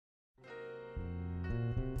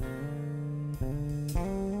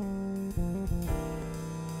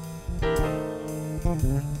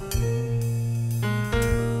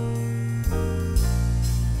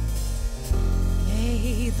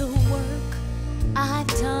I've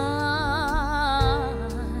done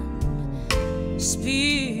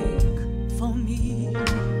speak for me.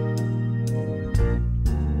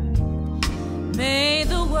 May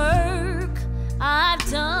the work I've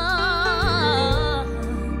done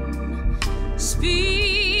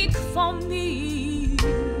speak for me.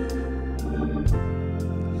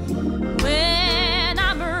 When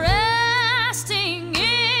I'm resting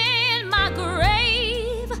in my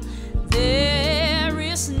grave, there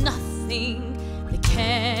is nothing that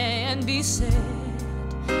can be said.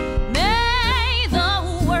 May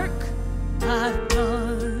the work I've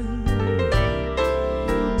done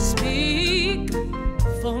speak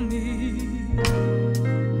for me.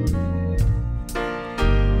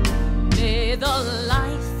 May the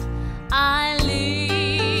life I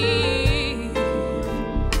live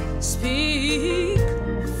speak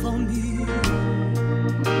for me.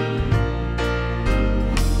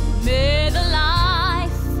 May the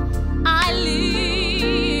life I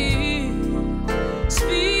live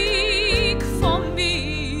speak for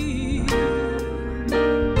me.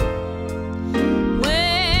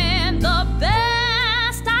 When the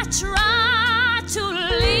best I try to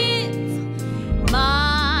live,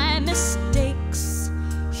 my mistakes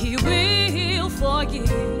He will forgive.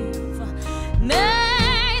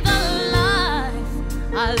 May the life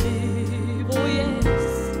I live, oh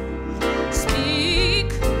yes,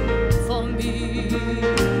 speak for me.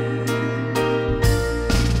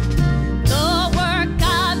 The work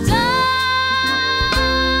I've done,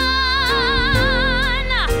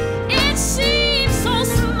 it seems so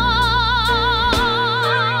small.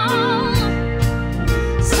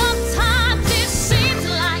 Sometimes it seems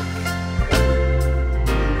like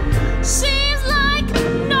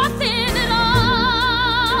nothing at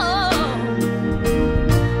all.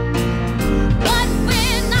 But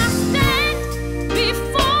when I stand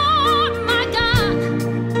before my God,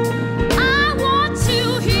 I want to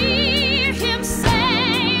hear Him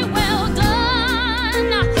say, well done.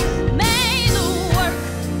 May the work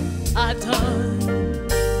I've done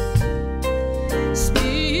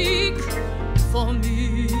speak for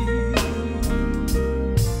me.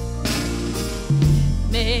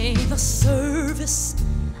 May the service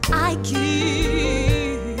I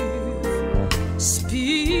give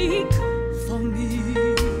speak for me.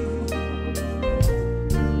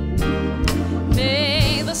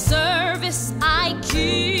 May the service I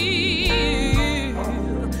give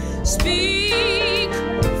speak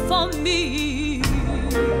for me.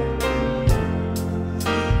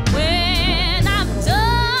 When I've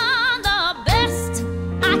done the best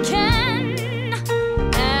I can,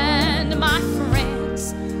 and my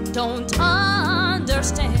friends don't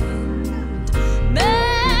understand,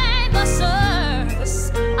 may the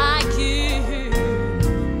service I give,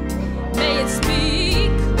 may it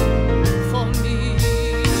speak for me.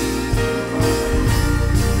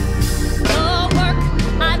 The work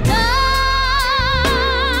I've done,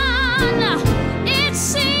 it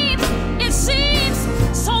seems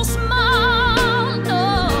so small.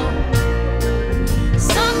 No,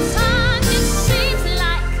 sometimes it seems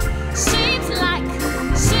like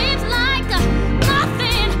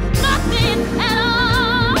nothing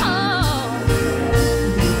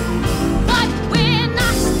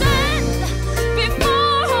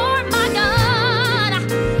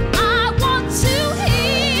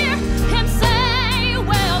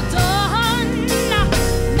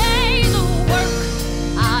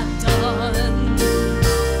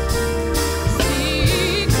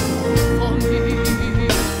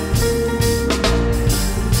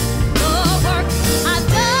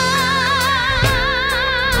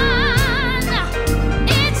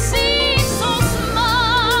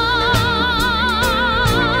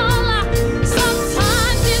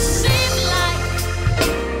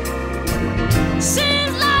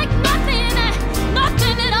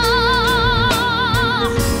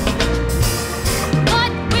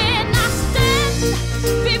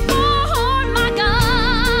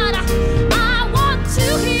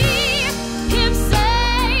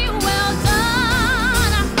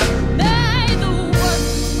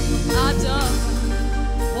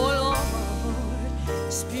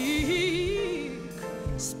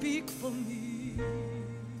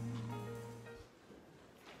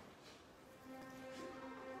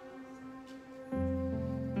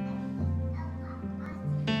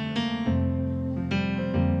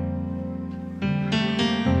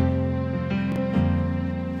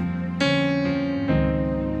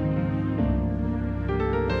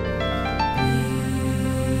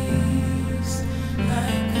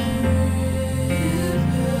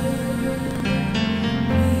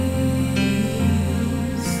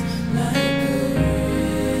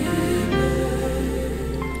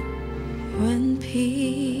When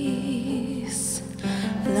peace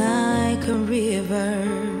like a river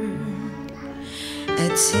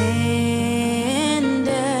attendeth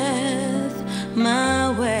my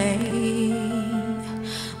way,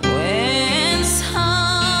 when sorrows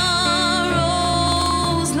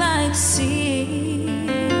like sea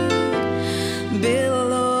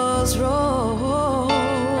billows roll,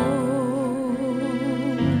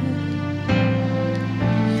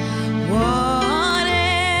 whatever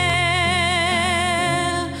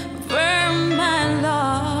my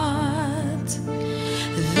lot,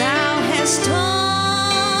 thou hast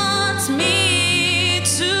taught me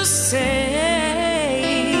to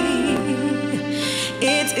say,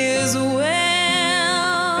 it is well,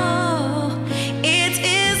 it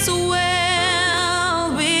is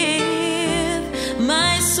well with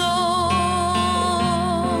my soul.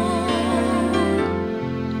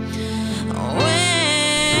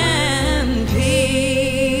 When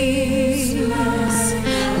peace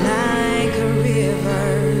like a river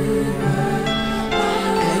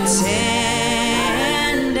attendeth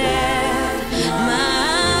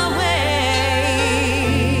my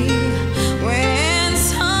way, when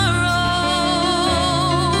sorrows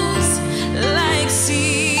like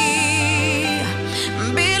sea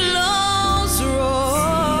billows roll,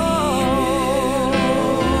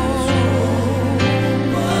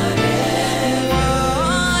 whatever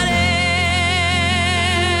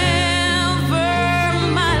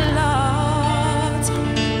my lot,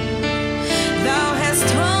 thou hast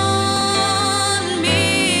taught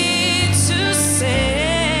me to say,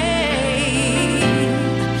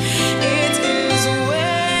 it is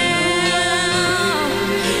well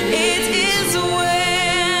with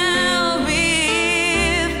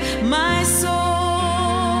my soul.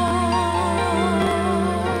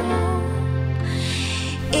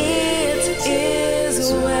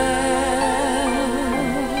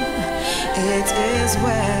 It is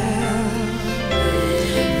well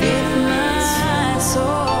with my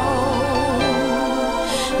soul,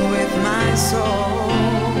 with my soul.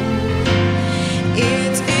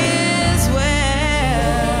 It is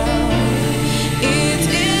well, it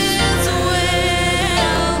is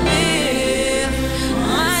well with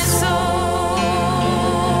my soul.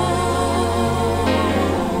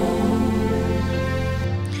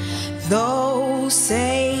 Though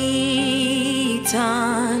Satan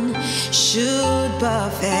should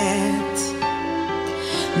buffet,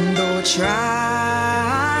 though trials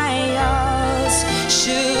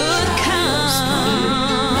should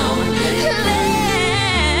come,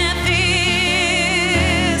 let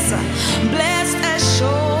this blessed assurance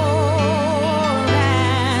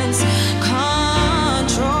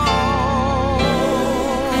control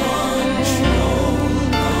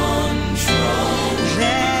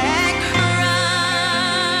that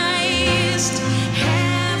Christ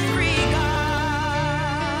hath regarded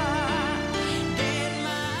my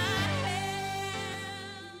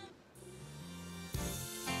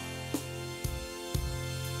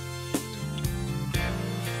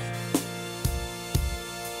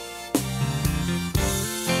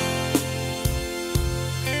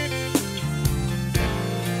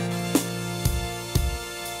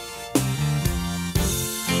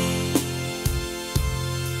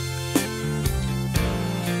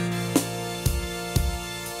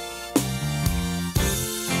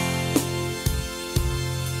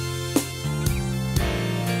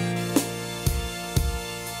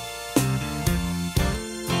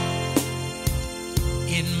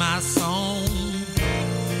In my song,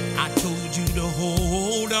 I told you to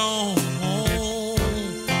hold on.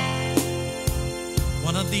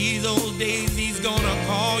 One of these old days, he's gonna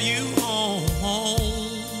call you home.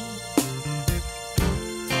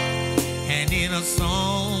 And in a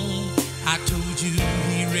song, I told you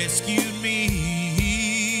he rescued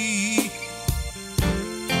me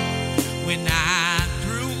when I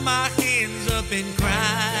threw my hands up and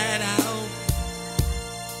cried out.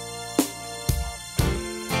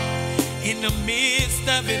 In the midst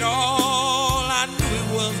of it all, I knew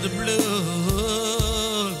it was the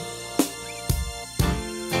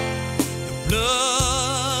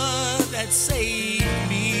blood that saved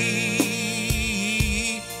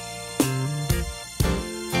me.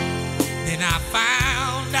 Then I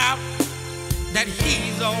found out that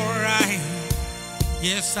he's alright.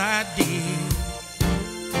 Yes, I did.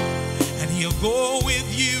 And he'll go with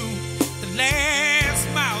you the last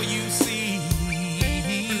mile you see.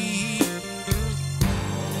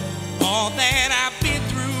 All that I've been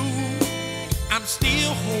through, I'm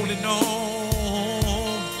still holding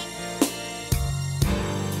on.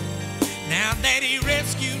 Now that he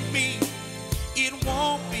rescued me, it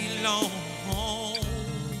won't be long.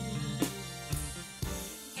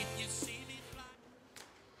 If you see me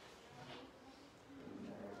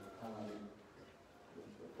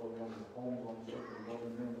working board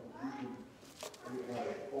member, we have a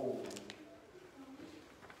poll.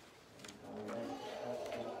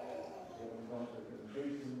 We're going to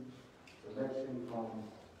presentation, selection from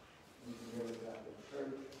the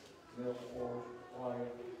church, therefore, choir,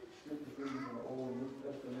 scripture reading from the Old and New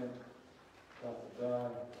Testament, Dr.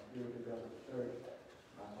 God, Spirit of the church,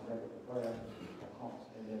 I select the prayer,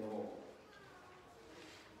 and then all.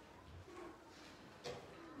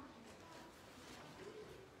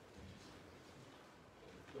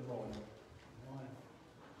 Good morning. Good morning.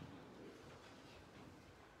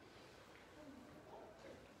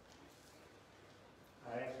 I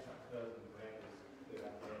asked my cousin Gladys that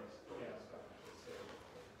I asked something to say.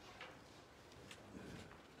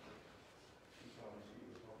 She told me she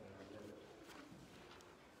was hoping I did it.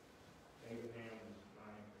 Abraham is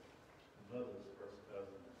my mother's first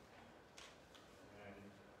cousin, and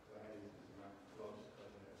Gladys is my close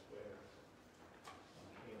cousin as well. I'm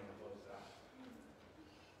keen on both sides.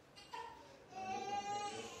 I'm just going to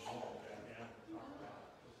take this a moment right now to talk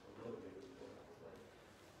about just a little bit before I pray.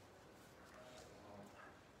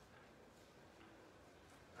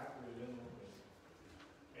 I can remember when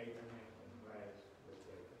Abraham and Gladys was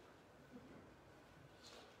dating.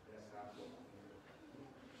 That's how I felt.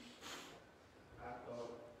 I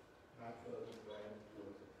thought my cousin Gladys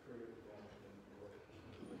was a pretty woman in the world.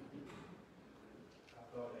 I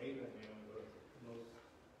thought Abraham was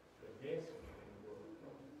the best man in the world.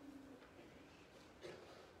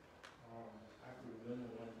 I can remember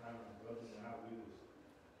one time my brother and I, we was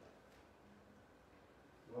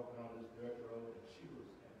walking on this dirt road,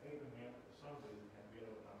 and Abraham, for some reason, had been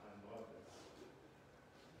over my mother.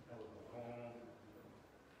 That was a long,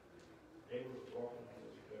 they was walking on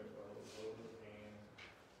this dirt road, holding his hands,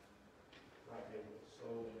 like they were so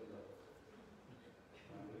in love.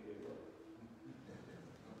 I believe they were.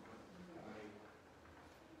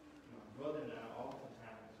 My brother and I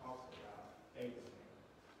oftentimes talks about Abraham.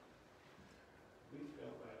 We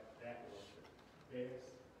felt like that was the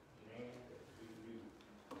best man that we knew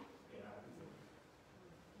in our community.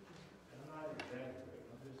 And I'm not exaggerating,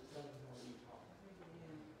 I'm just telling you what we talked about.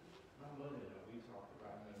 My mother and I, we talked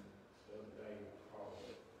about him the other day. I called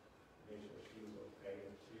her, make sure she was okay,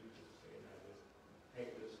 and she was just saying, I just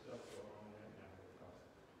take this stuff along that now because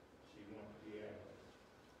she wanted to be at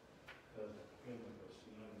her cousin human, but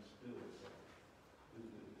she understood that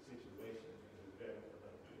due to the situation, it was better for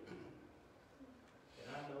her to be. And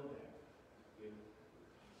I know that if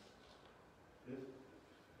this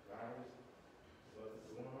virus was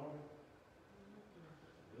going on,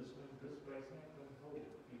 this place ain't going to hold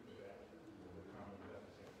people that will come and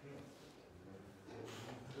represent him.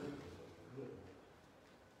 Good.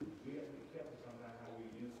 We have to be careful sometimes how we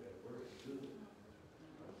use that word good.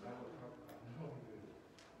 Because I will talk about no good.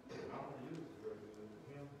 I want to use the word good for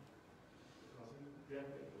him because he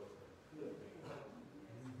definitely was a good man.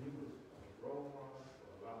 He was a role model for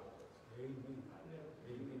a lot of us. Amen. I never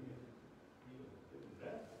believed him. He was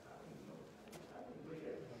that. I didn't know. I didn't believe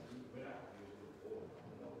that when he went out and he was a boy. I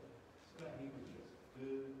don't know. It's like he was just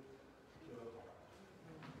good to the heart.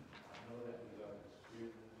 I know that he loved his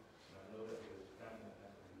children, and I know that his family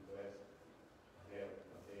has to be blessed to have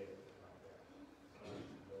a dad like that. Sons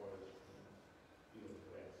and daughters, he was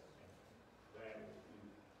blessed. And glad that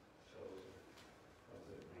you chose a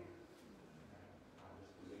good man. And I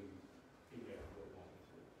just believe he had a good woman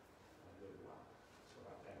too, a good wife. So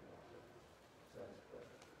I thank God for that. So let's pray.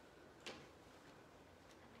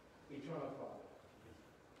 Eternal Father,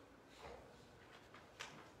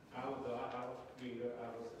 our God, our Creator,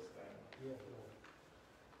 our Sustainer, yes, Lord,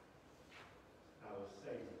 our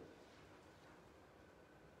Savior,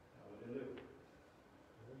 our Deliverer.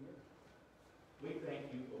 Oh, yes. We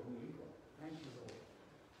thank you for who you are. Thank you, Lord.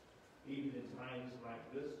 Even in times like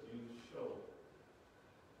this, you show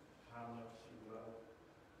how much you love,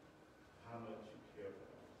 how much you care for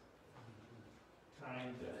us.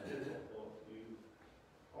 Times that are difficult, you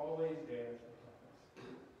always there to help us,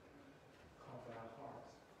 comfort our hearts.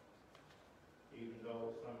 Even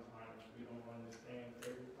though sometimes we don't understand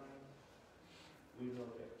everything, we know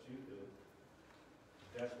that you do.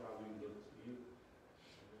 That's why we look to you.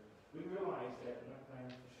 We realize that nothing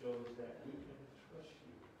shows that we can trust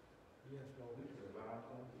you. Yes, Lord. We can rely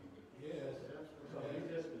on you. Yes, that's right. So we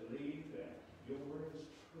just believe that your word is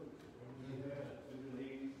true. Yes. We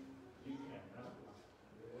believe you cannot lie.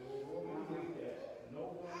 We believe that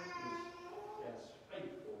no one is as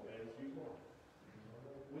faithful as you are.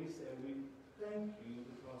 We said we thank you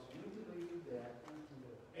because we believe that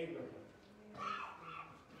Abraham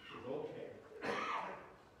is okay.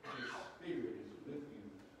 His spirit is with you.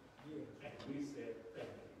 Yes. And we said thank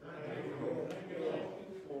you. Thank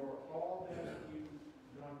you for all that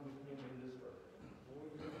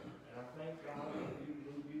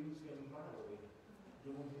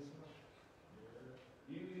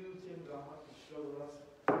use him, God, to show us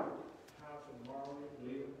how to morally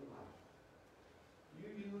live life. You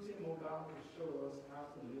use him, oh God, to show us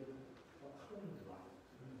how to live a clean life,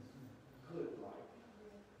 good life,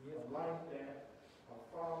 a life that, our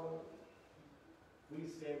Father, we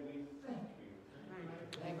said we thank you.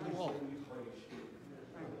 Thank We you, Lord. say we praise you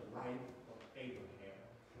for the life of Abraham.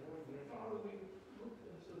 Father, we look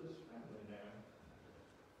into this family now,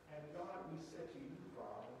 and God, we said to you,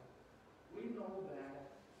 Father, we know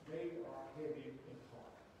that they are heavy in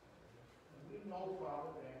heart. And we know,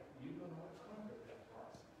 Father, that you're going to conquer their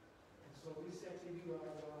hearts. And so we said to you,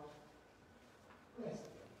 our God, bless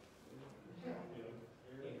them. Help them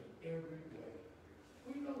in every way.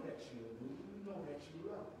 We know that you are moved. We know that you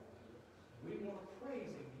love them. We want to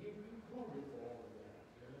praise and give you glory for all of that.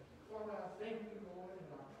 Father, I thank you, Lord, and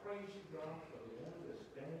I praise you, God, for the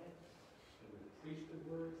understanding to preach the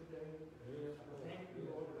word today. I thank you,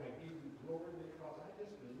 Lord, and I give you glory because I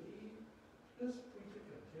just believe this preacher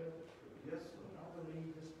can tell the truth. Yes, Lord. I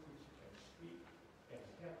believe this preacher can speak and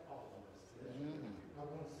help all of us today. I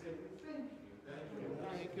want to say we thank you.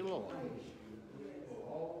 Thank you, Lord. Praise you for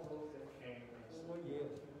all those that came and spoke.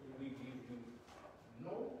 We give you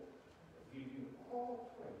give you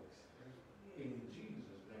all praise. In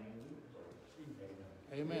Jesus' name we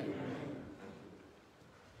pray. Amen. Amen.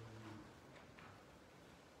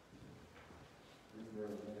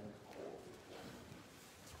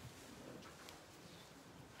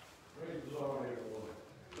 Praise the Lord, everyone.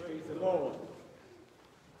 Praise the Lord.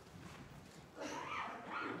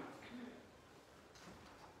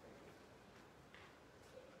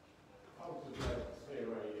 I would just like to say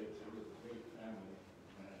right here to this great family,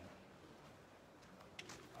 man,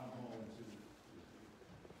 I'm home to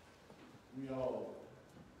we all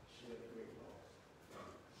share great loss.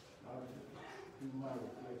 I'll just do my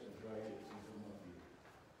reflections right here to some of you.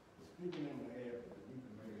 Speaking on behalf of the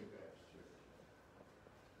Deacon Mary Baptist Church.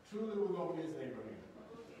 Truly we're going to miss Abraham.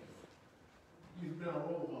 He's been a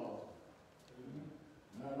role model.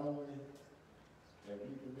 Not only at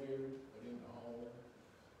Deacon Mary, but in the home,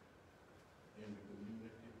 in the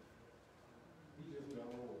community. He's just been a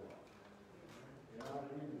role model. And I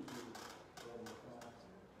agree with you, Brother Coleman.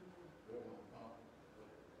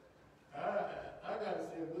 I got to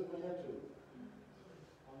say a good one here too.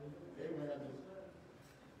 Abraham is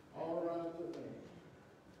all around good man.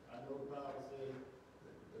 I know the Bible says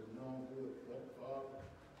that there's none good but the Father,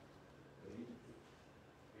 but he's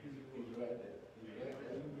right there. He's right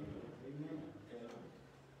there. Amen. And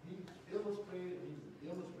he's illustrated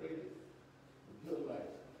the good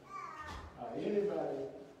life.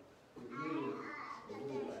 Anybody could live a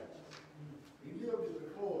good life. He lived it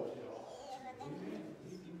before us, y'all. Amen.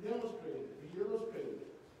 He demonstrated it. He illustrated it.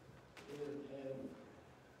 And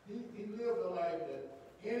he lived a life that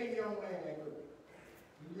any young man could.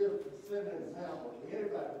 He lived to set an example to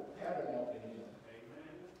anybody could pattern after him.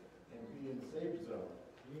 Amen. And be in the safe zone.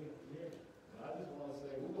 Yeah. And I just want to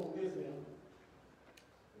say, we're going to miss him.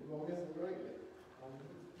 We're going to miss him greatly.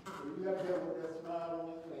 So you got to have that smile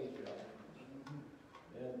on his face, y'all.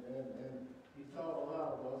 And he taught a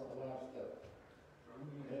lot of us a lot of stuff. And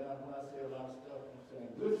when I say a lot of stuff, I'm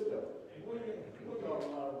saying good stuff. He taught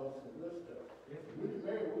a lot of us some good stuff. We can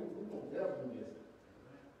marry, we're going to definitely miss it.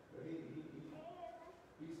 But he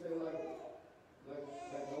said like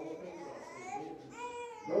the old thing said,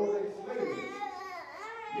 though they slaves,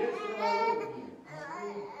 yet shall I live again.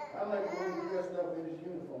 I like the way he dressed up in his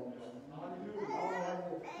uniform. I don't know how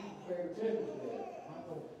many people pay attention to that.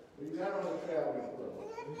 But he's not on the traveling club.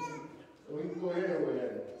 So he can go anywhere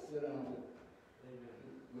and sit down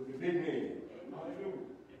with the big man.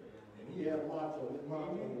 And he had a motto. His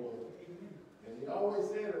motto was, and he always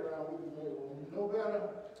said around with me, when you know better,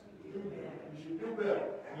 you should do better.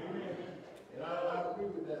 And I agree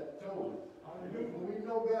with that totally. When we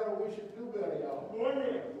know better, we should do better, y'all. And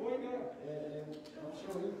I'm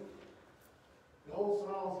sure the old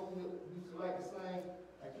songs he used to like to sing,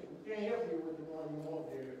 we can't help you with the one you want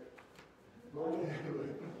there.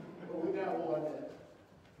 But we got one that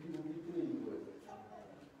he will be pleased with.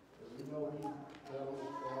 Because we know he's got on the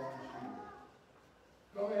cross and sheep.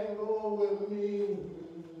 Come and go with me.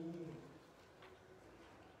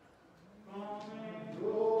 Come and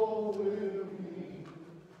go with me.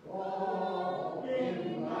 Walk in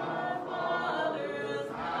my Father's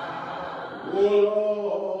house. Oh,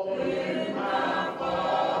 Lord. In my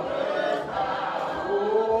Father's house.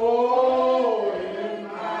 Oh, in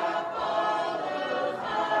my Father's house.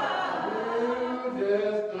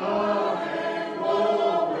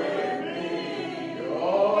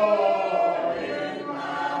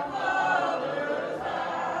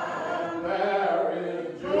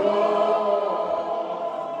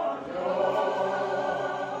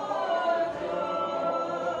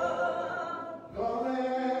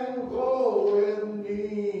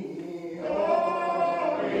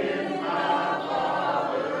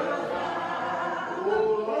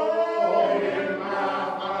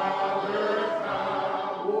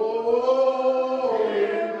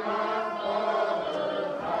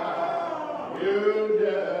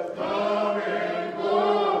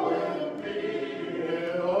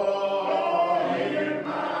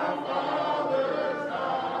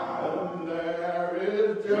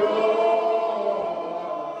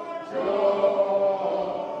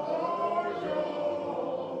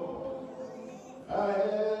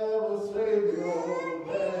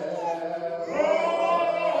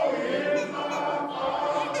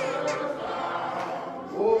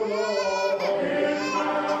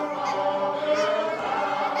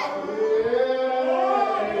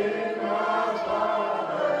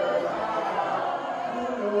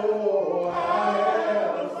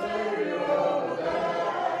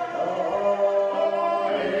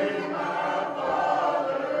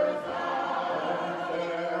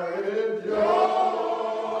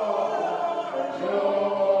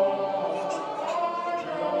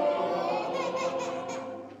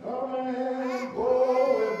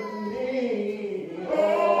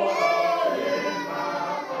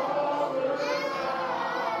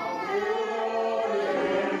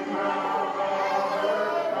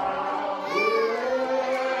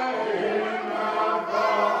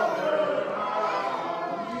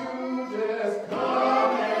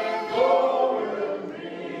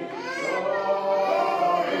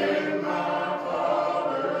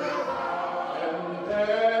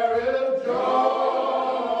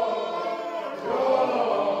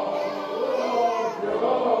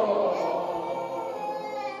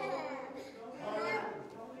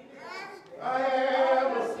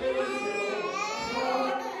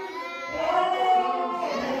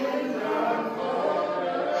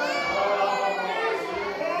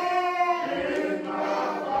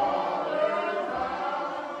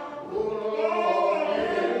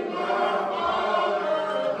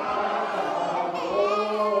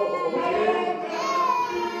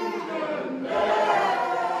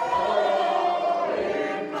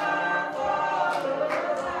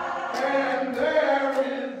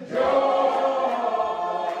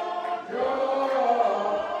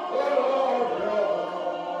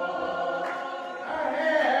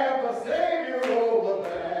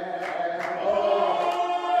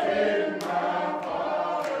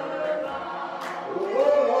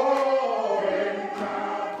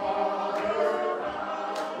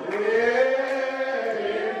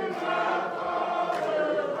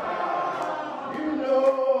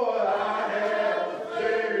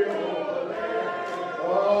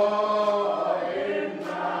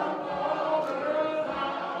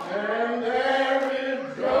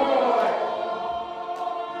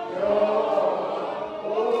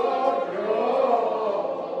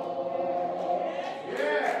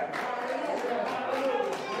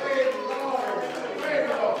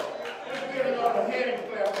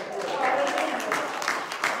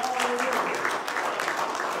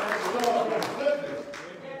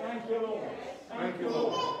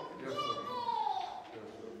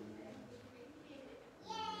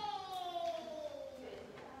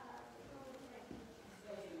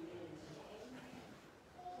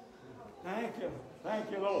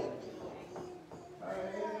 Thank you, Lord. I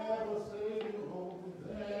ever say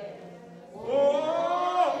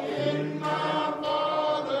oh, in my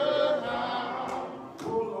Father's house. Oh,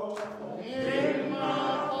 Lord. In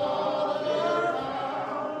my Father's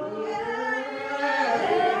house.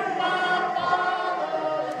 In my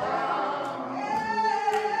Father's house.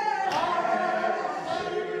 I ever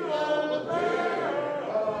say over there.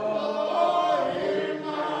 Oh, in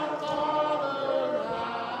my Father's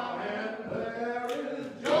house. And there is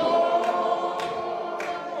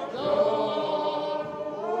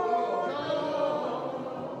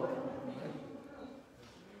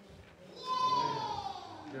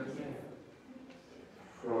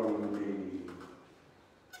from the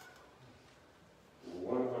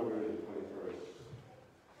 121st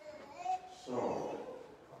Psalm,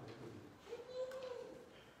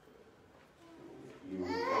 you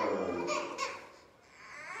find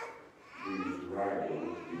these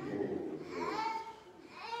writings beginning with verse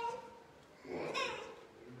 1.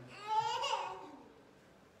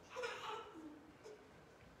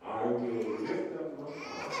 I will lift up my eyes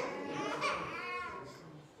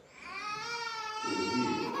to the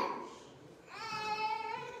hills,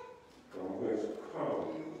 from whence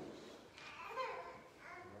comes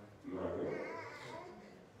my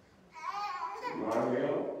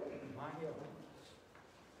help. My help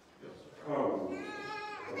comes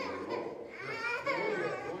from the Lord.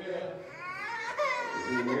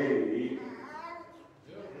 He made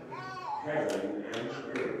heaven and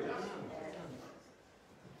earth.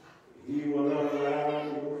 He will not allow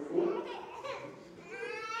your foot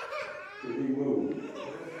to be moved.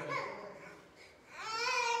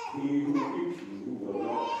 He who keeps you will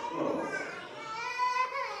not slumber.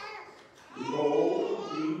 Behold,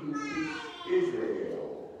 he who keeps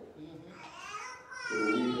Israel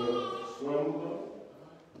will neither slumber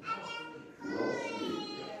nor sleep.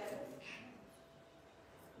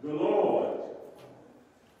 The Lord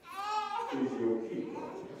is your keeper.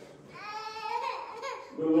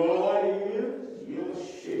 The Lord is your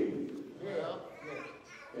shade.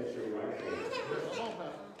 That's your right hand.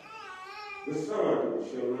 The sun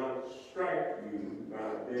shall not strike you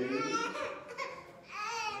by day,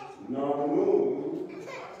 nor the moon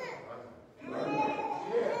by night.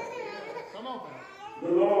 The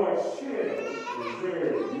Lord Lord shall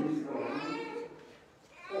preserve you from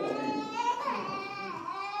evil.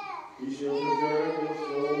 He shall preserve your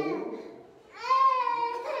soul.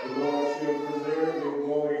 The Lord shall preserve your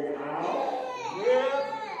going out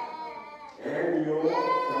and your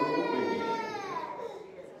coming in.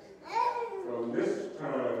 From this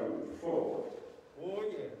time forth,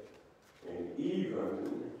 and even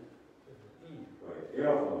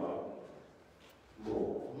forevermore.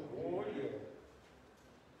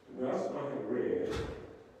 Thus I have read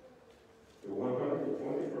the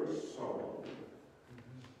 121st Psalm,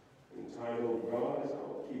 entitled God is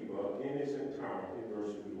Our Keeper, in its entirety,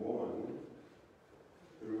 verses 1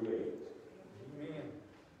 through 8. Amen.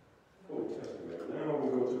 Old Testament. Now we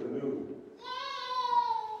go to the New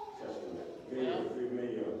Testament. Very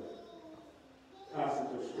familiar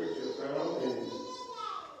passage of Scripture found in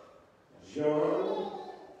John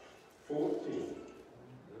 14.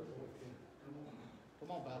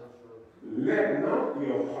 Come on, Battle. Let not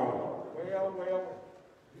your heart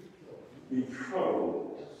be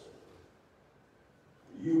troubled.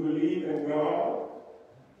 You believe in God,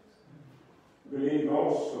 believe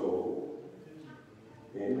also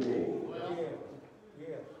in me.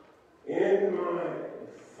 In my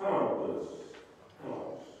Father's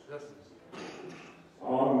house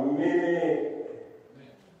are many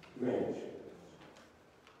mansions.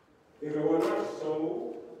 If it were not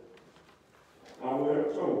so, I would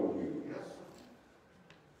have told you.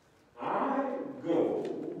 I go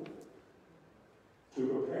to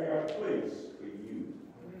prepare a place for you.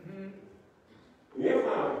 And if I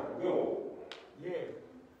go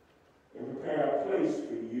and prepare a place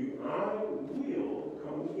for you, I will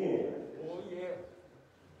come again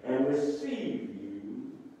and receive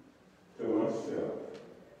you to myself,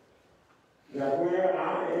 that where I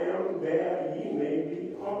am, there ye may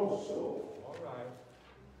be also. All right.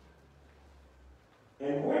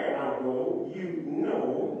 And where I go, you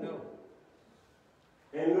know,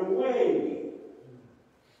 and the way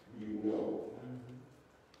you know.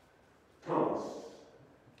 Thomas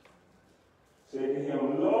said to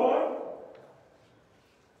him, Lord,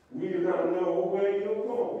 we do not know where you're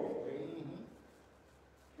going.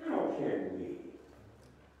 How can we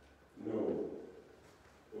know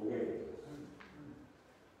the way?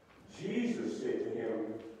 Jesus said to him,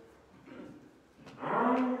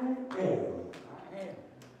 I am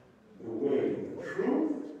the way, the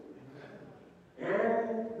truth,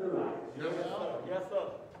 and the life. Yes, sir.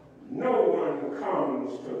 No one comes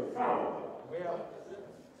to the Father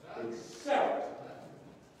except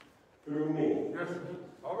through me.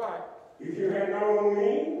 All right. If you had known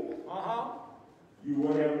me, you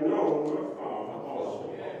would have known my Father also.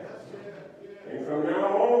 And from now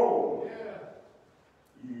on,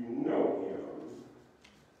 you know him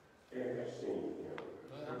and have seen him.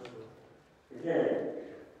 Again,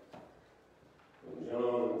 from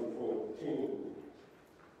John 14,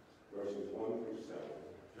 verses 1 through 7.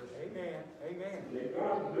 Amen. May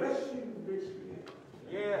God bless you richly.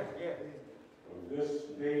 Yeah. From this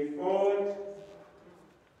day forward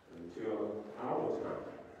until our time.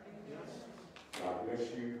 God bless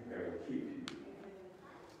you and keep you.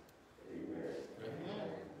 Amen.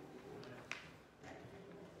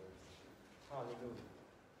 Hallelujah.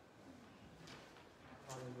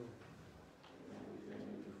 We thank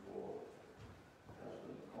you for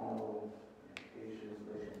Pastor Coleman and Asia's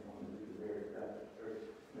lesson on the very Baptist Church,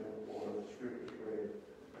 for the scriptures read,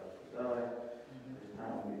 Pastor Di. This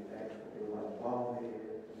time we ask for everyone involved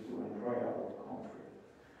here to do in prayer or comfort.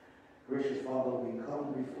 Gracious Father, we come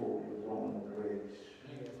before your throne of grace.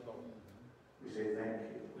 We say thank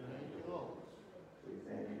you. We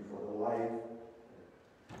thank you for the life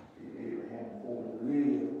Abraham Coleman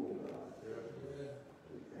lived, oh God.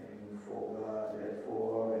 We thank you for God that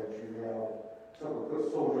you have took a good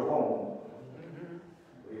soldier home.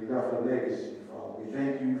 We left a legacy, Father. We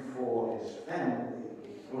thank you for his family.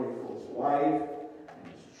 We pray for his wife and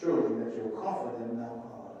his children, that you'll comfort them now,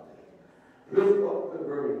 God. Lift up the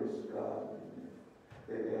burdens, God,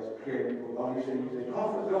 that they're carrying. God, you say,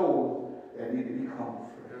 comfort those that need to be comforted.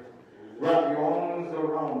 Wrap your arms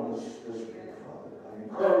around us this day, Father God.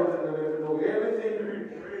 Encourage them to let them know everything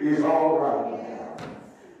is all right now.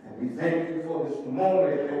 And we thank you for this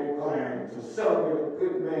moment, oh God, to celebrate a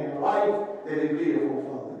good man's life that he lived, oh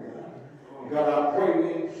Father God. God, I pray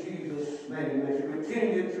in Jesus' name that you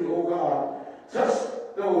continue to, oh God, touch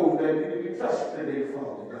those that need to be touched today,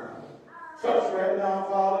 Father God. Touch right now,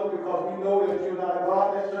 Father, because we know that you're not a God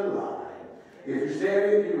that's a lie. If you said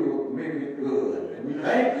it, you will make it good. And we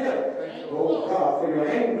thank you, oh God, for your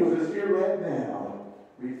angels is here right now.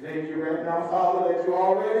 We thank you right now, Father, that you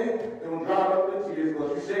already don't dry up the tears,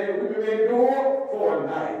 because you said we will endure for a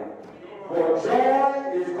night. For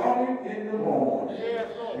joy is coming in the morning.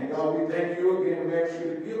 Yes, Lord. And God, we thank you again. We ask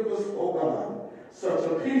you to give us, oh God,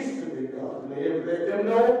 such a peace today, God. Let them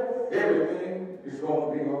know everything is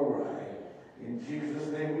going to be all right. In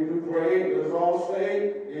Jesus' name we do pray. Let us all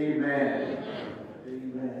say, amen. Amen.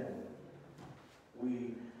 Amen.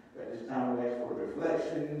 We, at this time, we ask for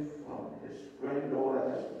reflection from his granddaughter,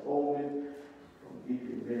 Mr. Coleman, from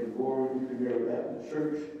Deacon Mary Baptist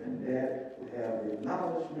Church, and that we have the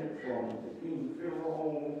acknowledgement from the King Funeral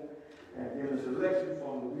Home, and then a selection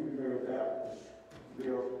from the Mary Baptist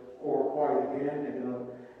choir again, and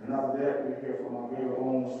then after that we hear from our very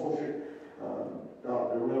own associate,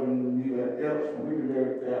 Dr. Reverend Neva Epps from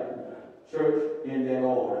Mary Baptist Church, in that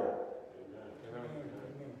order.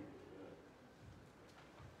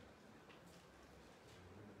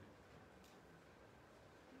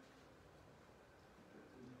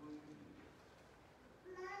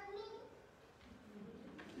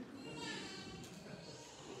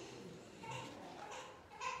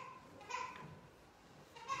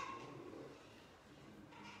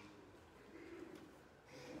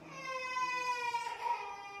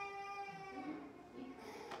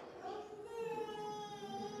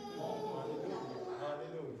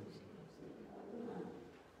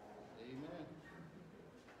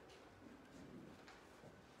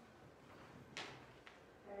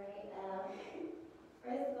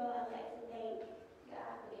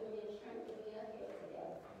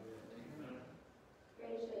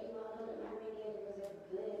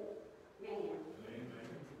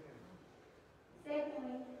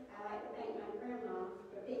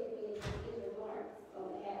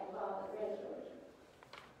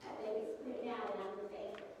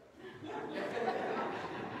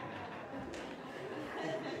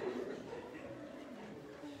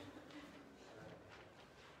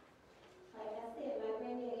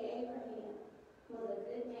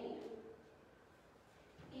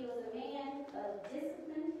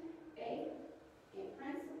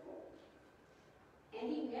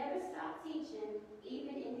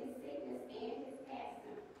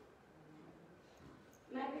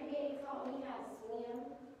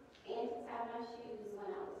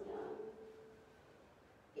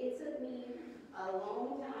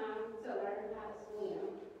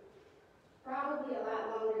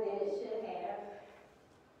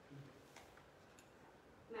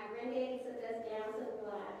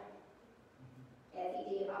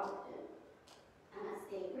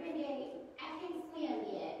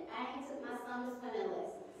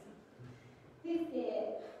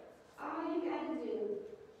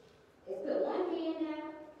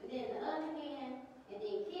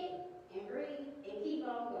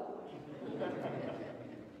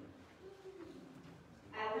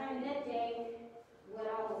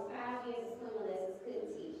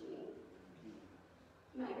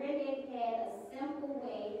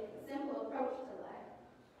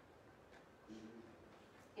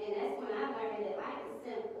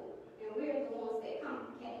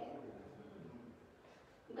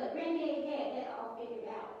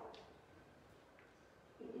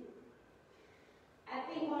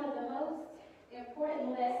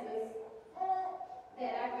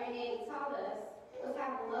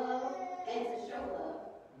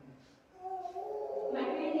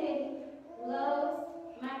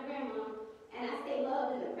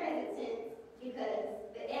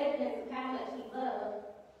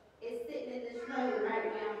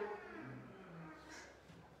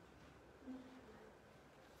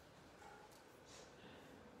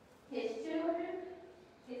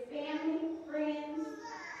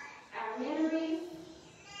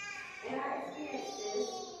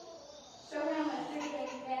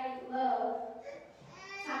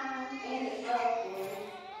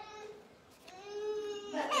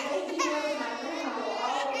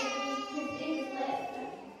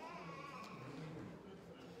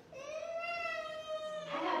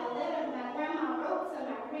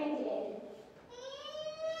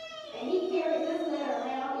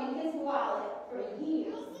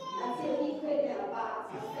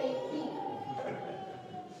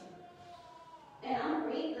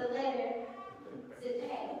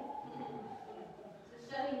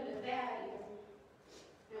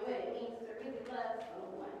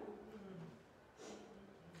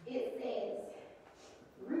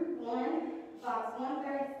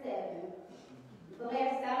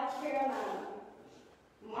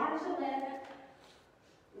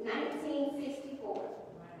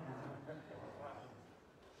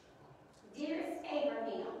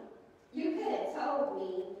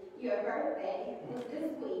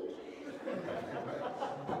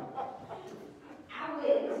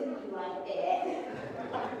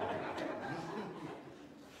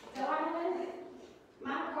 Darling,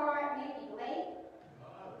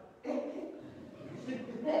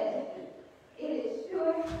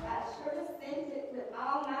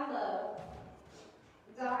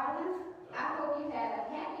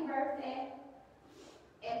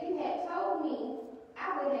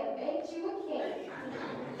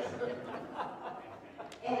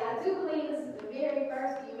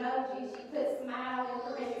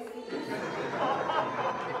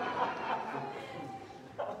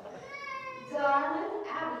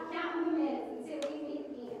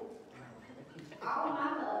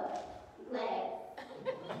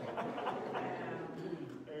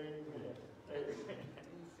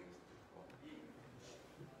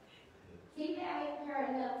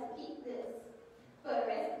 to keep this for the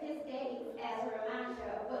rest of his days as a reminder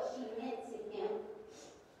of what she meant to him.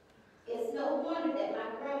 It's no wonder that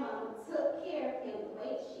my grandma took care of him the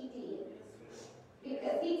way she did,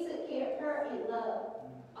 because he took care of her in love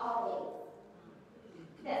always.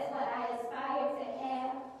 That's what I aspire to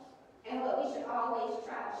have and what we should always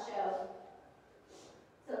try to show.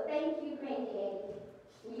 So thank you, Granddaddy.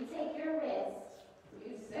 You take your rest.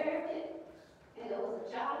 You served it, and it was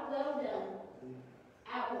a job well done.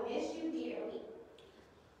 I will miss you dearly.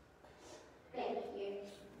 Thank you.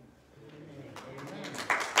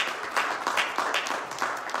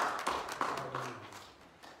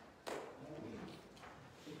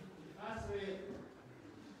 I said,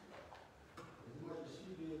 as much as she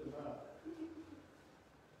did about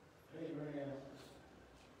Abraham,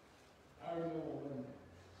 I remember when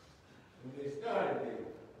they started there.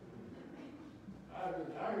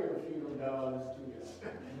 I heard a few of them dollars too.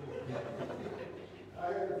 I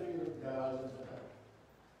heard a few of them dollars.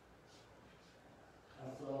 I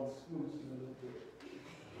saw them smooching a little bit.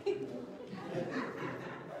 You know.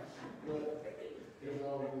 But it's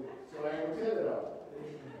all good. So I ain't gonna tell it all.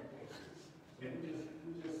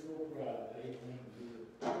 We're just so proud that Abraham did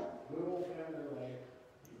good old family life.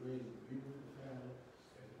 He raised a beautiful family.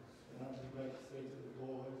 And I just like to say to the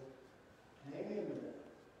boys, hang in there.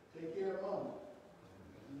 Take care of mama.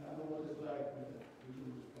 And I know what it's like when we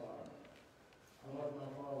lose a father. I lost my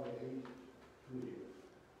father at age 2 years.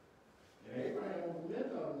 And Abraham was a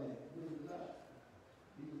mentor on that. He was not.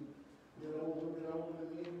 He was a little bit older than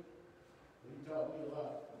me. But he taught me a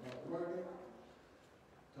lot about working.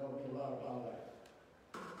 Taught me a lot about life.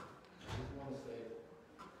 I just want to say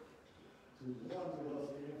to the ones of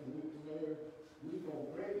us here from Newton Mayor, we're going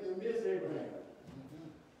to greatly miss Abraham.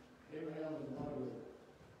 Abraham was one of the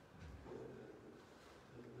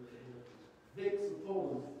big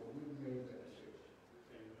supporters of Newton Mayor Church.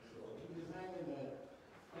 So we just hang in there.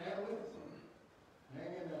 Family,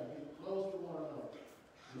 hang in there. Be close to one another.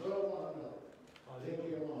 Love one another. Take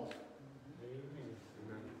care of mom.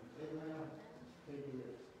 Amen. Abraham, take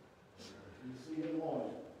care. You see you in the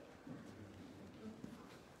morning.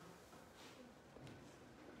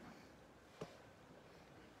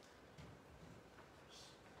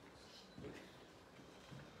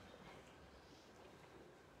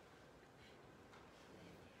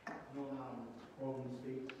 I don't know how Coleman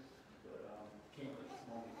speaks, but can't let this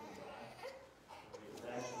moment go by. It was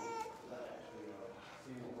actually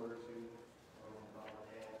saying a word or two about my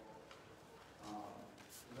dad.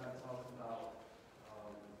 We got to talk about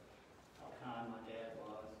how kind my dad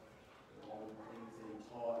was, all the things that he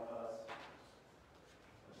taught us.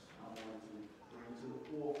 I wanted to bring to the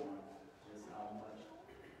forefront just how much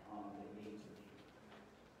they mean to me.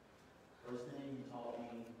 First thing he taught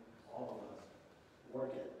me, all of us,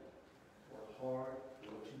 work ethic. Work hard for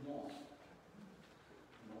what you want.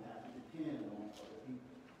 You don't have to depend on other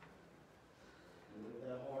people. And with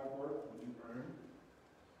that hard work, when you earn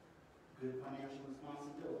good financial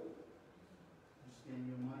responsibility, you spend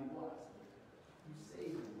your money wisely. You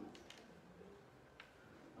save your money.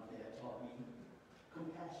 My dad taught me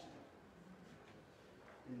compassion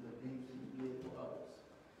in the things that he did for others.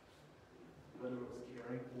 Whether it was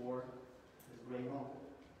caring for his great uncle,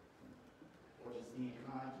 or just being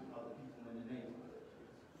kind to other people in the neighborhood.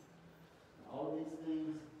 And all of these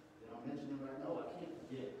things that I'm mentioning right now, I can't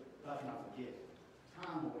forget. How can I forget?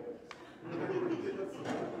 Time awareness.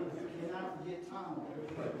 You cannot forget time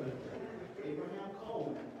awareness. Abraham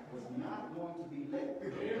Coleman was not going to be late.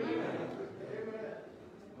 Amen.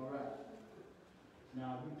 All right.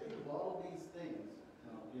 Now, you think of all of these things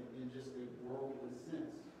in just a worldly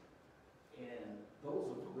sense, and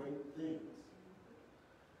those are great things.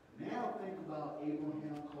 Now think about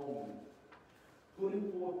Abraham Coleman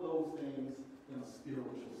putting forth those things in a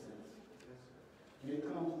spiritual sense. And it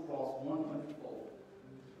comes across 100-fold.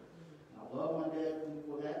 And I love my dad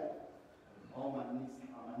for that. All my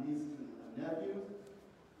nieces and nephews,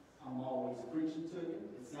 I'm always preaching to you.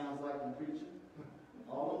 It sounds like I'm preaching.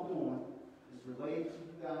 All I'm doing is relaying to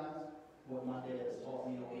you guys what my dad has taught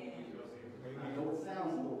me over the years. I know it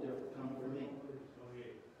sounds a little different coming from me,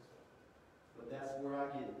 but that's where I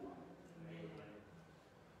get it from.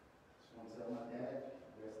 Just want to tell my dad,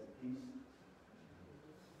 rest in peace.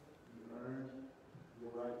 You earned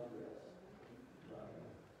your right to rest.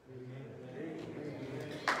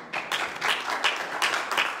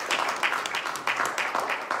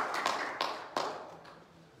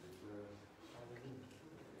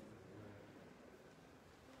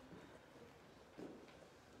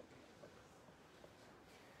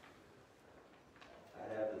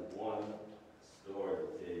 I have this one story to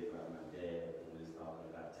tell you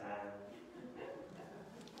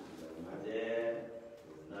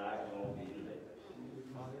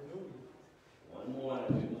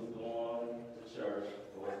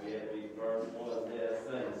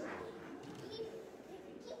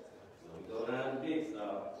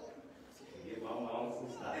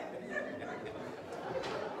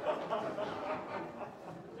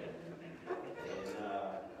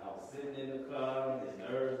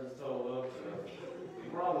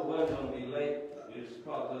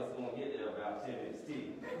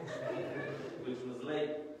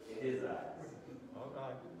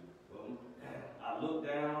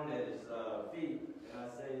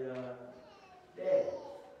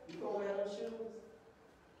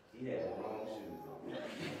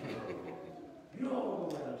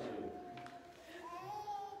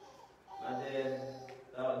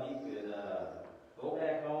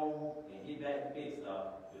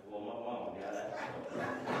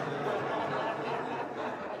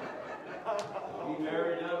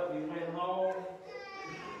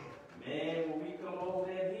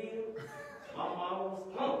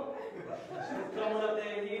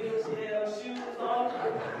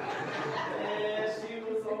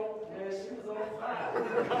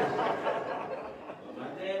Well, my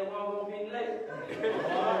dad wasn't going to be late.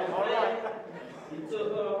 All right. He took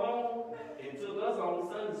her home and took us on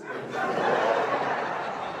Sunday school.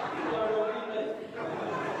 He wasn't going to be late.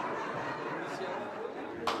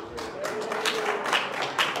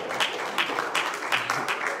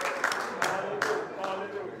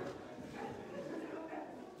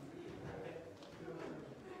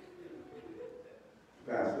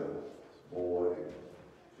 Pastor Boyd,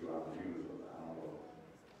 to our views of our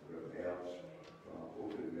Reverend Elch, from our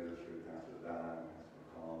pulpit ministry, Pastor Don, Pastor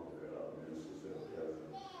McCall, the other ministers that are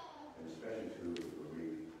present, and especially to the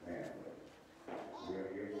bereaved family. We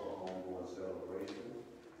are here for a homeborn celebration,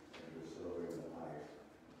 and we're celebrating the life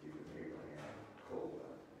of Deacon Abraham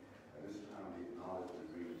Coleman. At this time, we acknowledge the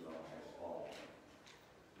readings are as follows.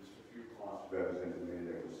 Just a few points representing the men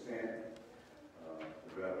that were sent.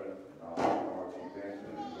 The Reverend R.T.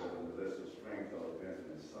 Benson and Reverend Melissa Stringfellow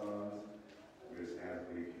Benson and Sons, Miss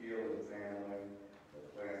Anthony Hill and family, the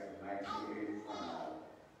class of 1985,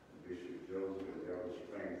 Bishop Joseph and Deborah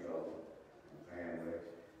Stringfellow and family,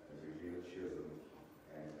 and Regina Chisholm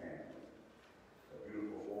and family. The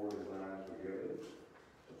beautiful floral designs were given.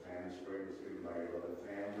 The family spray was given by your other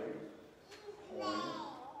family. Corn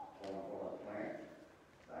plant,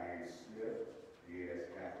 Diane Smith,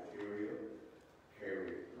 D.S. Cafeteria,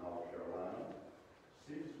 Cary, North Carolina.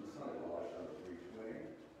 Stephen's son-in-law, number 320.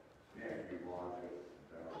 Nephew, Margaret,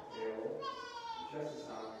 Taylor. Chester,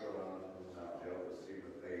 South Carolina, South Delta,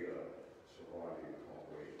 Sigma Theta, Sorority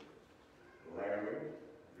Incorporated. Larry,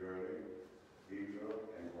 Gurley,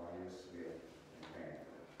 Deidre, and Brian Smith, and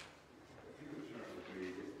family. If you would turn with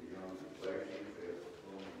me, it's the young reflection that's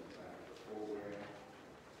going in the back of the program.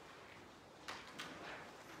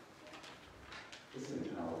 This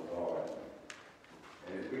is our garden.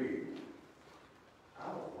 And it reads,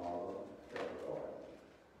 our Father, ever garden.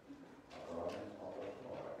 Our garden, our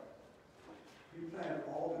garden. You plant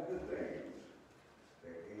all the good things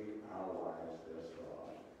that gave our lives their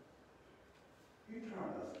start. You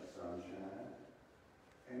turned us to sunshine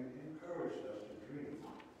and encouraged us to dream,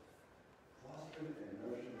 fostered and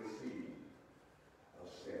nurtured the seed of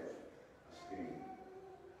self-esteem.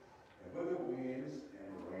 And when the winds and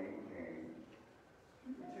the rain came,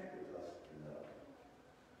 you protected us enough.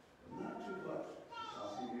 Not too much,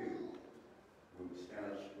 because he knew we would stand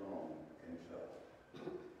up strong and tough.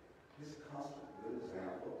 His constant good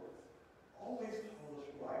example always told us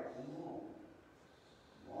right and wrong.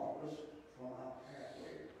 Marked us from our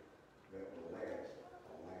pathway that will last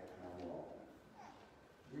a lifetime long.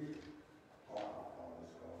 We are our Father's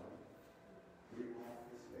garden. We are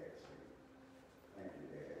his legacy. Thank you,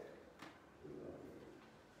 Dad. We love you.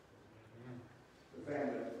 The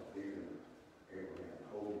family of Deacon Abraham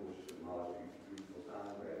Coleman wishes to acknowledge each of you for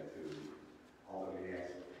time gratitude. All of the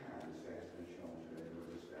acts of kindness that has been shown to them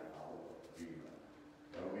during this hour of bereavement.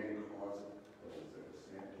 There are many cards that were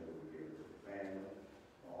sent that were given to the family.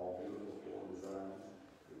 All beautiful floral designs,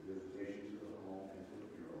 the visitation to the home and to the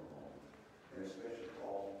funeral home, and especially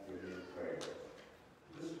all giving prayer.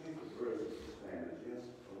 This week the burdens of this family just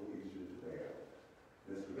a little easier to bear.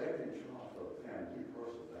 This directed charge for the family, we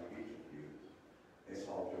personally thank each of you. It's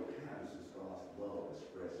all your kindness is God's love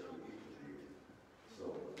expressed through each of you.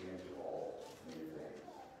 So again to all, many thanks.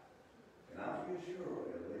 And I feel sure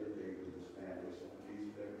at a later date with this family, some of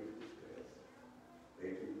these that we discussed,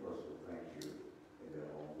 they too personally thank you in their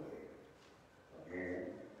own way.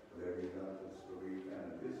 Again, whatever you've done for this bereaved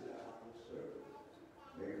family, this hour of service,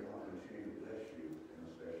 may God continue to bless you in a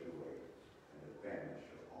special way. And the family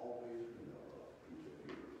shall always remember each of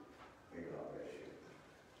you. May God bless you.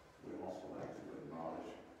 We'd also like to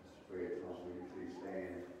acknowledge Mr. Fred Thompson. Will you please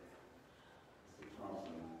stand? Mr.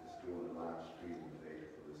 Thompson is doing a live streaming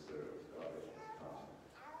today for the service. God bless you, Mr. Thompson.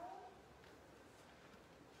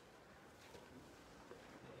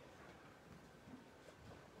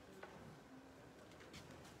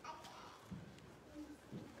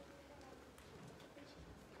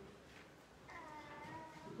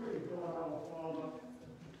 Praise God, our Father.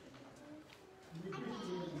 We give you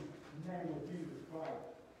in the name of Jesus Christ,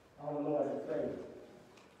 our Lord and Savior.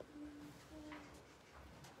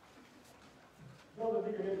 Brother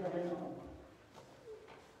Deacon Abraham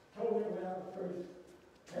told me when I was first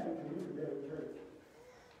came to Newberry Church.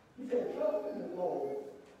 He said, trust in the Lord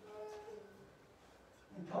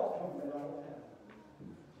and talk to him at all times.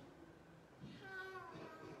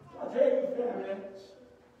 I tell you, family,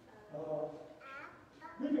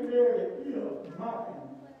 we can marry ill in my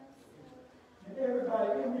family. And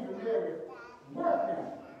everybody in we can marry my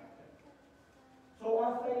family. So I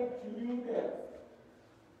say to you that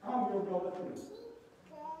I'm your brother too.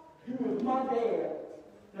 You was my dad.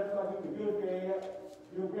 That's why he was a good dad.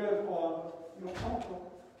 your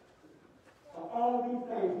uncle, for all these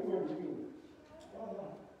things he went to do.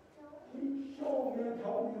 He showed me and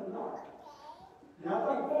told me a lot. And I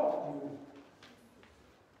thank God for him.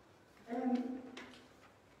 And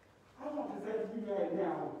I want to say to you right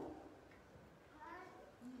now,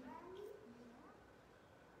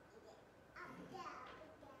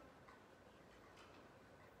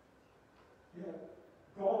 that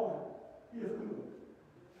God is good.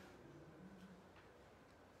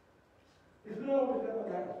 His love is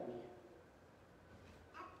everlasting.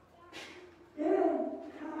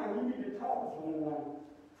 Anytime you need to talk to someone,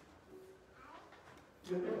 if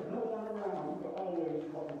there's no one around, you can always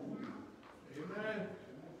talk to you. Amen.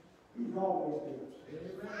 He's always there.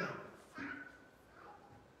 Amen.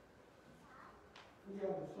 We have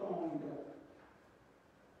a song that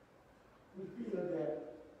we feel that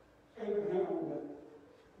Abraham would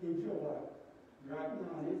enjoy right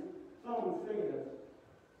now. This song says,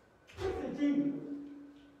 "Fix it, Jesus,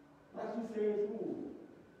 like you said you would."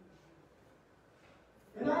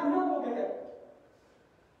 And I know that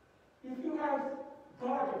if you ask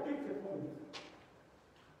God to fix it for you,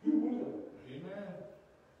 He will. Amen.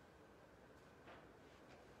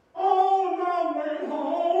 On my way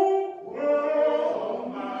home,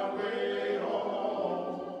 On my way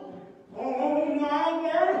home. on my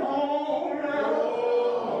way home,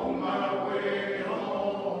 On my way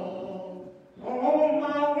home. on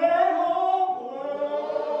my way home,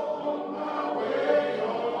 On my way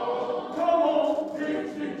home. come on, Fix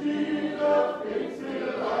it, Jesus, fix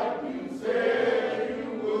it like you said you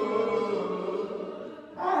would.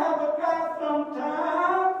 I have a guy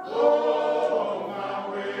sometime. On my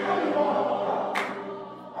way home.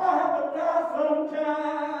 I have a guy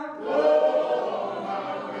sometime. On my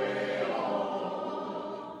way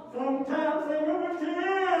home. Sometimes singing with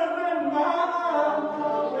tears in my eyes.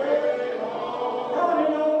 How do you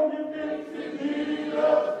know you fix it,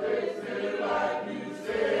 Jesus? Fix it like you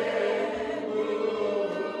said you would.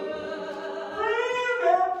 Bring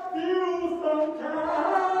that fuse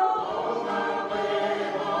sometime. On my way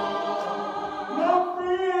home. My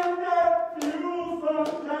friend, that fuse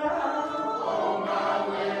sometime. On my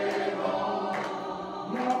way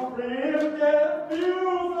home. My friend, that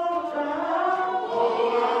fuse sometime. On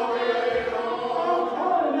my way home. I'm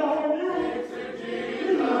calling on you. Fix it,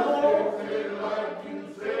 Jesus, fix it like you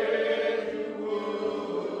said you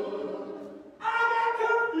would. I get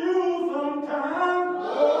confused sometimes.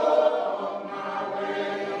 On my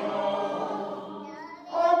way home.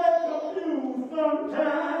 I get confused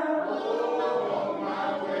sometimes. On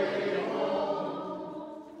my way home.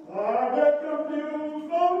 I get confused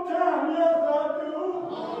sometimes. Yes, I do.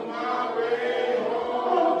 On my way home.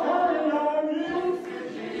 I'm counting on you. Fix it,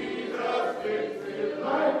 Jesus, fix it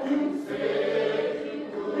like you said you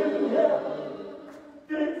would. Listen here.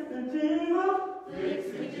 Fix the Jesus. Fix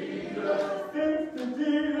it, Jesus, Fix the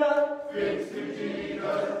Jesus. fix it,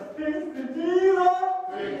 Jesus, Fix the Jesus.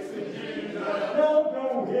 fix it, Jesus, Y'all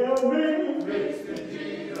don't hear me. fix it,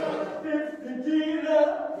 Jesus, Fix the Jesus.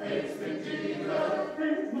 fix it, Jesus,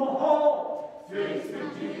 Fix my heart. fix it,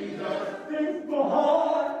 Jesus, Fix my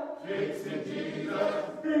heart. fix it, Jesus,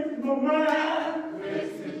 Fix my mind. fix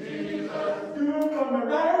it, Jesus, Do it for me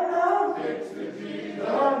right now. fix it, Jesus,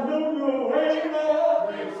 I know you're able.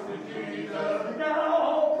 fix it, Jesus, You got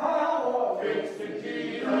all power. fix it, You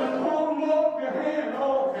Jesus, come up your hand,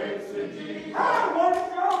 Lord. fix it, Jesus, I want to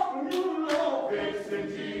go from you, Lord. fix it,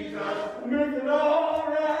 Jesus, Make it all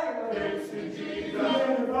right. fix it, Jesus,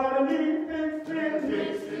 Anybody need fixing?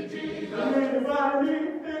 fix it, Jesus, Anybody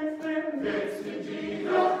need fixing? fix it,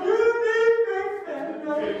 Jesus, If you need fixing,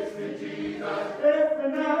 fix it, Jesus,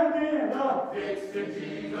 every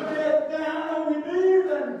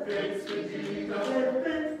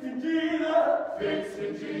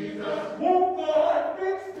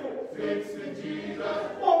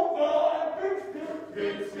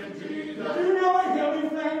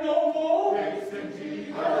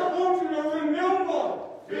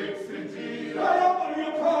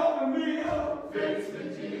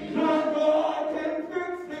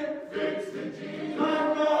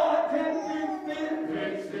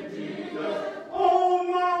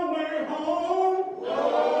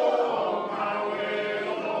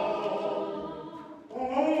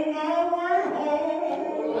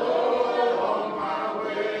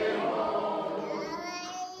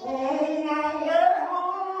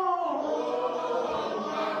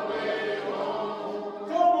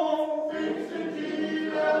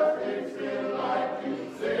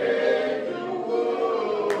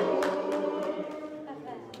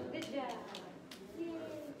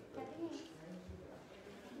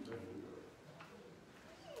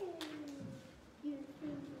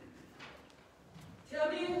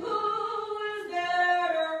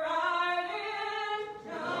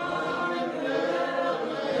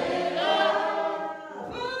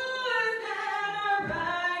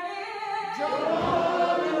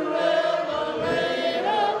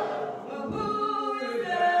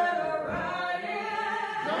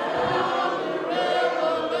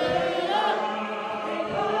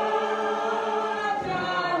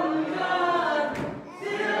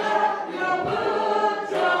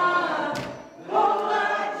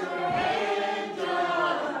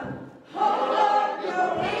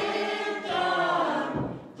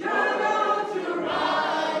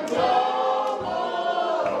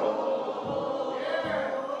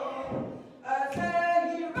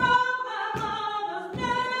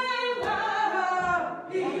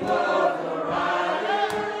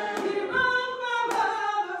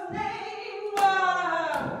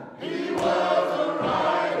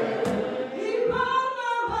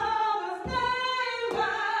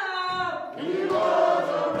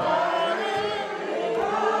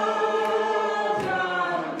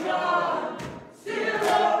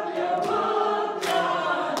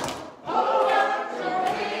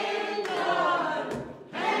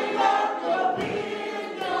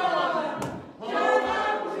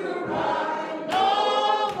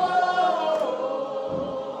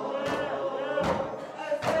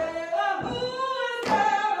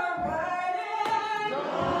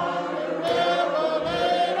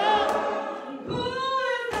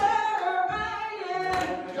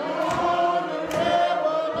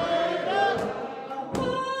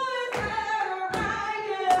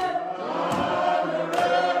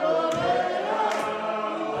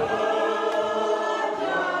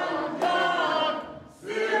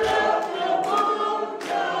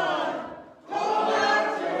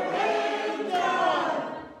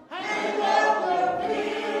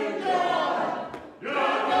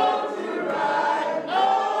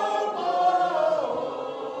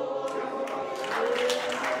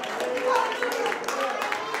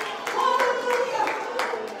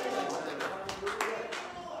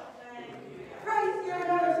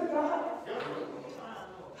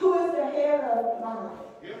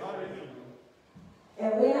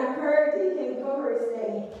Corey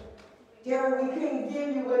say, Darren, we couldn't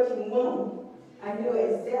give you what you want. I knew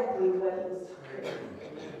exactly what he was talking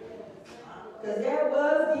about. Because there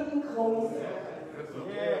was Deacon Coleman.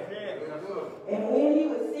 And when he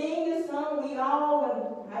would sing this song, we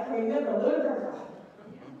all, I can remember a little girl.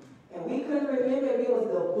 And we couldn't remember if it was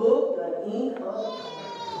the book, the ink, or the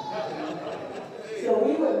color. So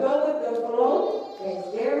we would go with the flow,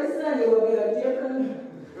 and every Sunday would be a different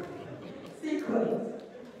sequence.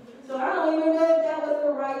 So I don't even know if that was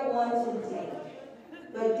the right one to take.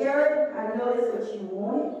 But Derek, I know that's what you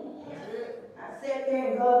wanted. I sat there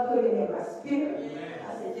and God put it in my spirit.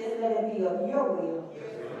 I said, just let it be of your will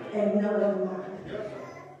and none of mine.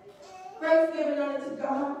 Praise giving honor to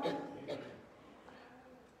God.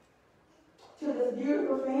 To this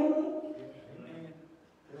beautiful family.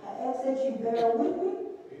 I ask that you bear with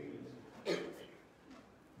me.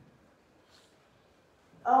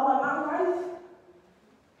 All of my life,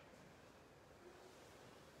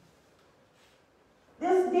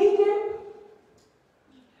 this deacon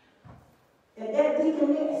and that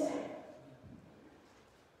deaconess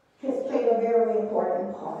has played a very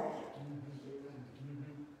important part.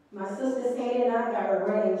 My sister Sandy and I got a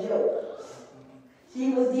running joke.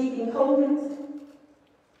 She was Deacon Coleman's,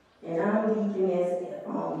 and I'm Deaconess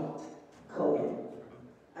Coleman.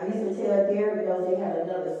 I used to tell Derek, they had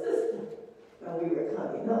another sister when we were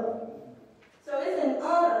coming up. So it's an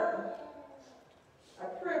honor, a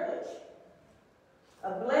privilege,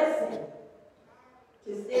 a blessing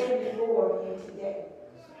to stand before you today.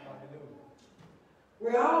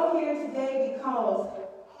 We're all here today because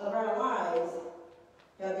of our lives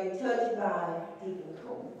have been touched by Deacon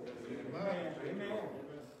Coleman. Amen.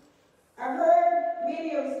 I heard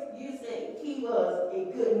many of you say he was a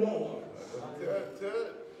good man.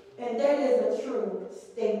 And that is a true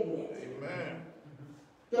statement. Amen.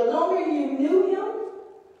 The longer you knew him,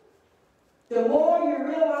 the more you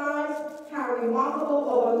realize how remarkable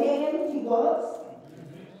of a man he was,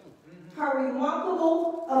 how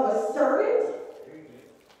remarkable of a servant,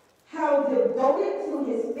 how devoted to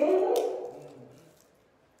his family,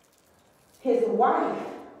 his wife.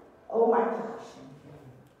 Oh my gosh.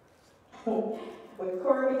 When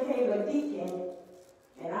Corey became a deacon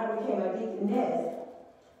and I became a deaconess,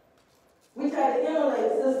 we tried to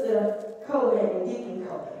emulate Sister Coleman and Deacon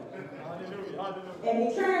Coleman. And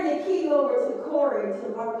he turned the key over to Corey to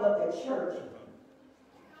lock up the church.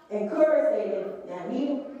 And Corey said, now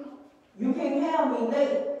you can't have me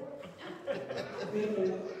late,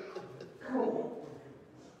 Deacon Coleman.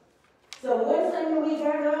 So one Sunday we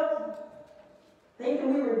got up,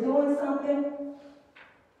 thinking we were doing something.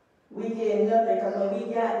 We did nothing, because when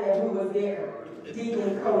we got there, who was there?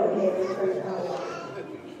 Deacon Coleman had his church home.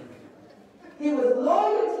 He was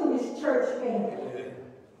loyal to his church family.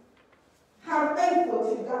 How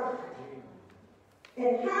faithful to God.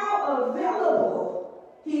 And how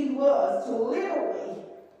available he was to literally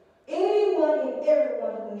anyone and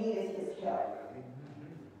everyone who needed his help.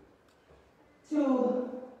 To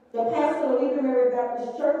the pastor of Deacon Mary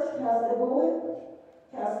Baptist Church, Pastor Boyd,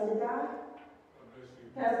 Pastor Dodd,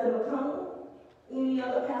 Pastor McConnell, any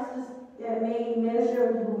other pastors that may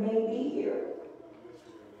minister who may be here.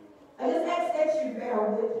 I just ask that you bear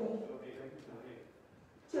with me.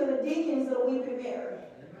 To the deacons of Weeping Mary.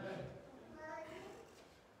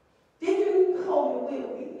 Deacon Coleman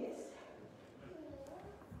will be missed.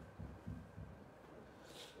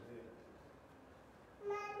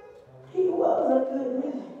 He was a good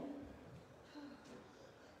man.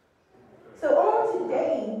 So on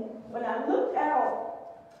today, when I looked out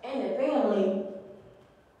in the family,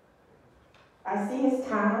 I see his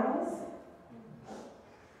ties.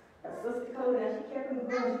 Sister Coleman, she kept him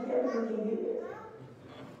going, she kept him looking good.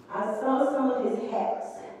 I saw some of his hats.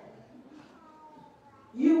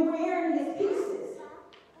 You wearing his pieces,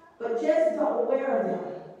 but just don't wear them.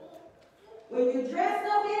 When you dress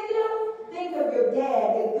up in them, think of your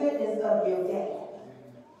dad, the goodness of your dad.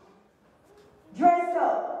 Dress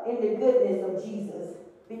up in the goodness of Jesus.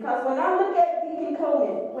 Because when I look at Deacon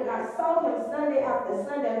Coleman, when I saw him Sunday after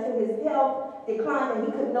Sunday until his health declined and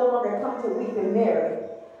he could no longer come to Weeping Mary,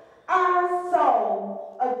 I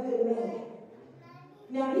saw a good man.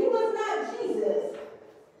 Now, he was not Jesus,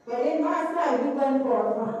 but in my sight, he wasn't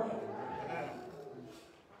far from it.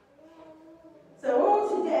 So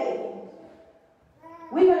on today,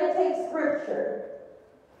 we're going to take scripture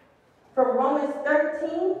from Romans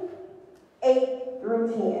 13, 8 through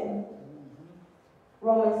 10.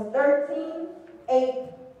 Romans 13, 8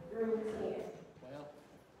 through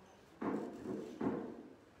 10.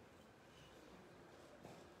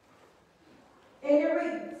 And it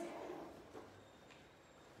reads,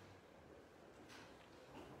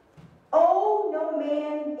 "Owe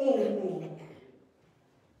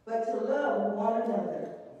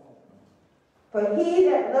For he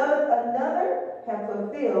that loves another hath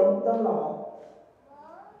fulfilled the law.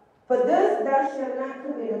 For this thou shalt not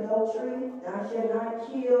commit adultery, thou shalt not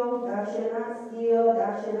kill, thou shalt not steal,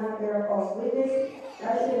 thou shalt not bear false witness,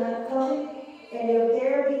 thou shalt not covet. And if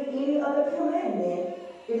there be any other commandment,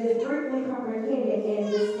 it is briefly comprehended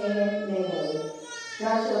in this saying, namely,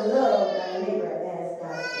 thou shalt love thy neighbor as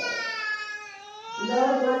thyself.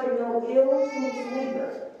 Love worketh no ill to his neighbor.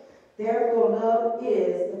 Therefore, love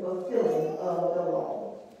is the fulfilling of the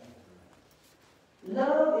law.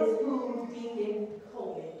 Love is who Deacon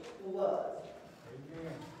Coleman was.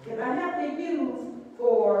 If I have to use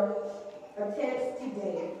for a text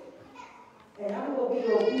today, and I'm going to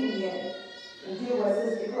be obedient and do what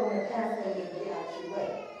Sister Coleman asked me to get out your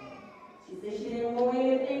way. She said she didn't want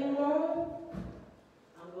anything wrong.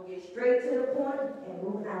 I'm going to get straight to the point and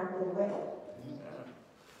move out the way.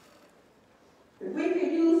 If we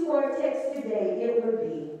could use for a text today, it would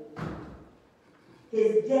be,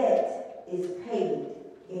 his debt is paid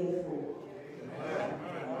in full.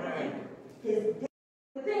 His debt.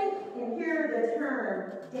 Think and hear the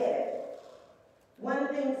term debt. One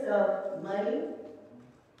thinks of money,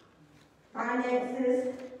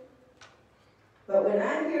 finances, but when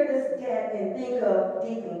I hear this debt and think of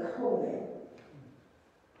Deacon Coleman,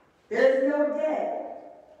 there's no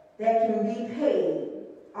debt that can be paid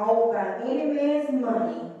off by any man's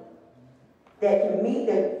money that can meet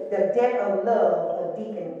the debt of love of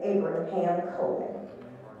Deacon Abraham Coleman.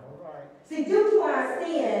 See, due to our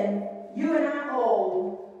sin, you and I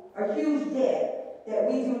owe a huge debt that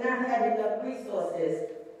we do not have enough resources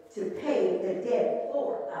to pay the debt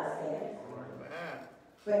for our sins.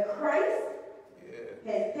 But Christ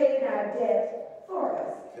has paid our debt for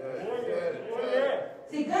us.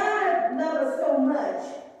 See, God loved us so much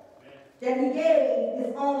that he gave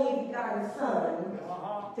his only begotten Son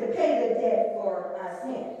to pay the debt for our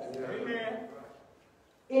sins.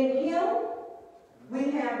 In him,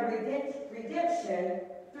 we have redemption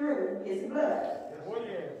through his blood.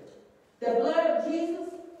 The blood of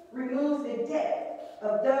Jesus removes the debt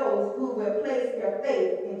of those who will place their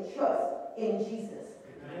faith and trust in Jesus.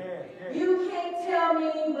 You can't tell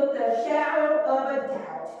me with a shadow of a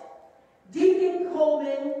doubt, Deacon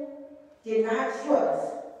Coleman did not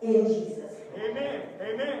trust in Jesus. Amen.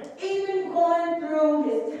 Amen. Even going through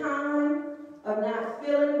his time of not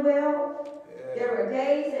feeling well, there were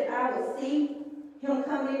days that I would see him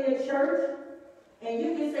come into church, and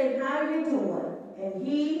you can say, how you doing? And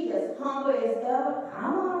he, as humble as ever,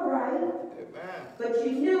 I'm all right. Amen. But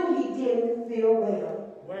you knew he didn't feel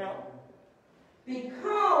well. Well.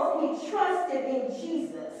 Because he trusted in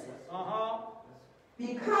Jesus.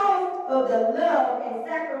 Because of the love and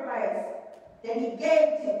sacrifice that he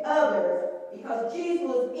gave to others, because Jesus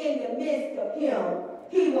was in the midst of him,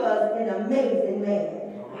 he was an amazing man.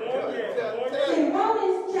 See,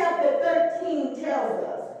 Romans chapter 13 tells us,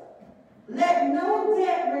 let no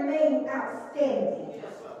debt remain outstanding,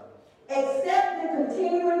 except the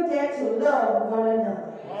continuing debt to love one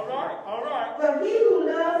another. All right. For he who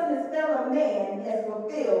loves his fellow man has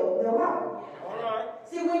fulfilled the law. All right.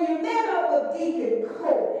 See, when you met up with Deacon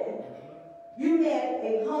Coleman, you met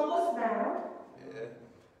a humble smile,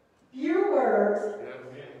 few words,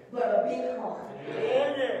 but a big heart.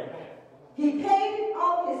 He paid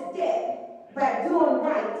off his debt by doing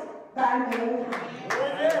right by mankind.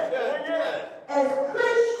 As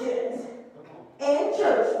Christians and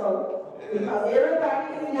church folk, because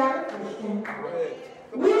everybody is not a Christian,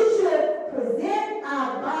 we should present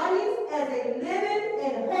our bodies as a living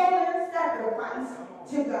and holy sacrifice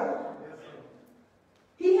to God.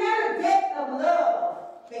 He had a debt of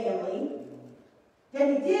love, family, that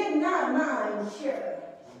he did not mind sharing.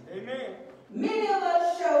 Amen. Many of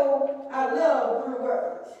us show our love through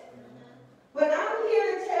words. But I'm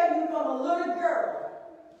here to tell you from a little girl,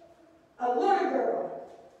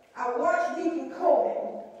 I watched Deacon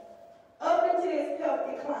Coleman up into his health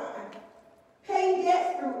decline, paying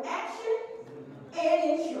debts through action and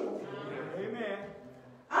in truth. Amen.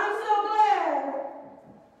 I'm so glad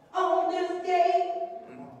on this day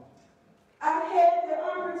I had the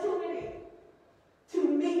opportunity to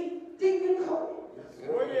meet Deacon Coleman.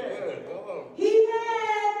 He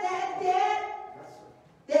had that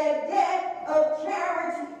debt of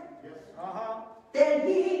charity that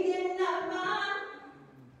he did not mind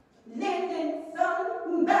lending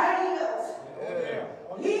somebody else.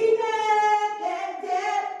 He had that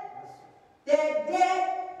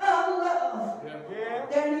debt of love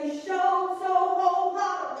that he showed so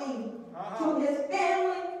wholeheartedly to his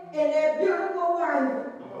family and their beautiful wife.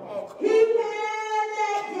 He had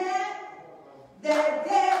that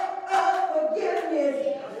debt of forgiveness.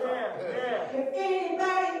 If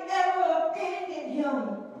anybody ever offended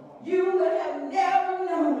you would have never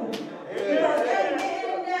known. Because that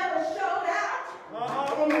man never showed out,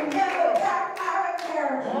 and he never got out of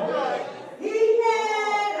character. He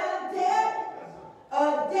had a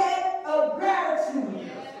debt of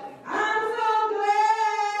gratitude. I'm so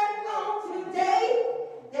glad on today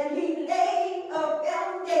that he laid a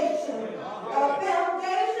foundation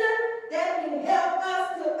that can help us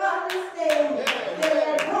to understand the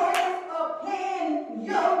importance of paying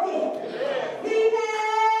your debt. He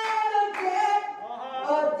had a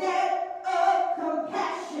debt of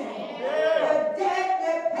compassion, a debt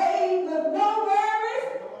that paid with no worries,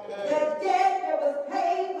 the debt that was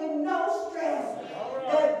paid with no stress,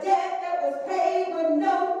 the debt that was paid with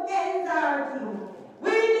no anxiety.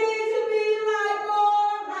 We need to be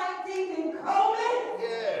more like Deacon Coleman.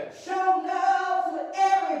 Show love to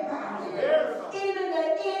everybody, even the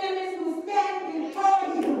enemies who stand before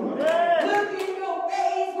you. Look in your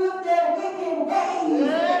face with their wicked ways.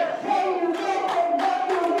 Can you get that love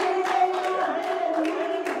you really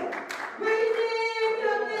need? We need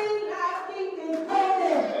to be like Deacon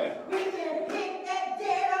Coleman. We can pick that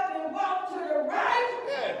debt up and walk to the right.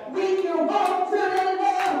 We can walk to the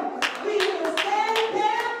left. We can stand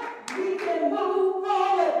there. We can move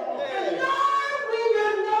forward. And Lord, when you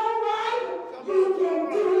know right, you can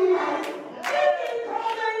do right. Deacon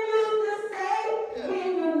Coleman used to say, when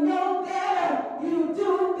you know better, you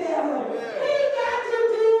do better. We got to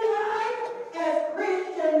do right as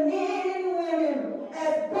Christian men and women,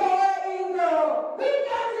 as boy and girl. We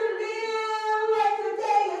got to live like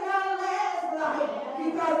today is our last life,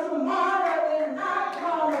 because tomorrow is not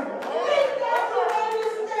coming. We got to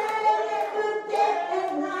understand that this debt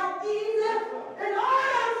is not easy. In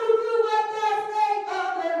order to do what thus say of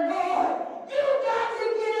the Lord, you got to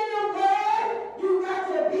get in the Word. You got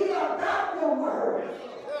to be about the Word.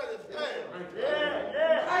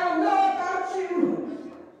 I don't know about you,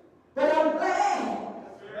 but I'm glad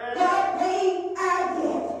God paid our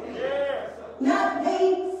debt. Not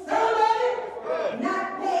paid some of it, not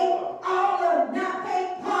paid all of it, not paid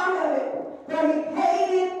part of it, but he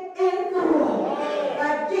paid it in full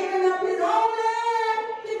by giving up his only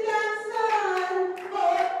begotten Son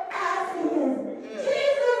for our sins.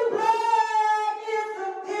 Jesus' blood is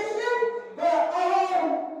sufficient for all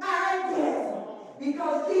our debts.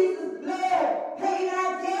 Because Jesus' blood paid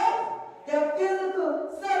our debt, the physical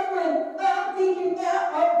suffering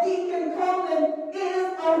of Deacon Coleman is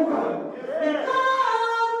over.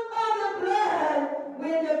 Because of the blood,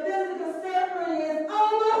 when the physical suffering is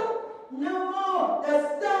over, no more. The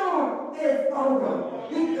storm is over.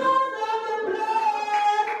 Because of the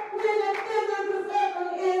blood, when the physical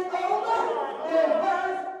suffering is over, the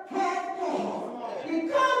worst has passed.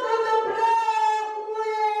 Because of the blood,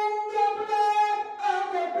 when the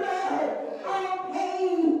blood, all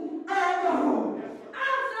pain are gone.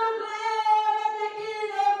 I'm so glad at the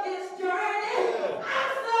end of this journey.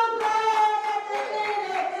 I'm so glad at the end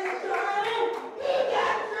of this journey. He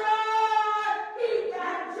got joy. He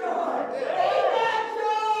got joy. He got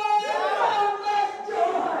joy. So much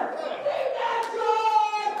joy. He got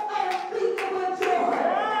joy. Unspeakable joy.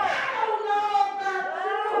 I don't know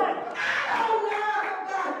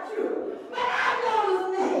about you, but I know his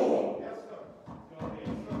name.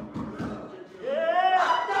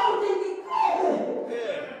 I know Deacon Coleman.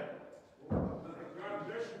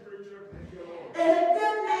 And a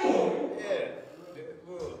good man.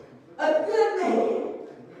 A good man.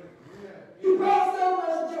 He brought so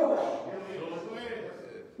much joy.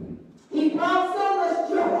 He brought so much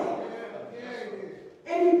joy.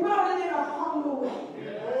 And he brought it in a humble way.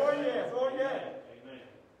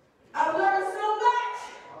 I learned so much.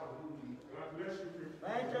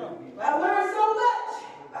 I learned so much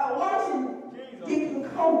by watching Deacon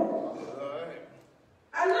Coleman.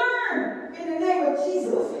 I learned in the name of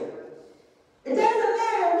Jesus. It doesn't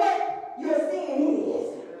matter what your sin is.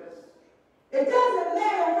 It doesn't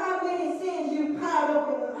matter how many sins you piled up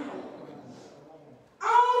in life.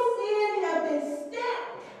 All sin have been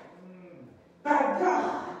stamped by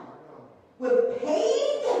God with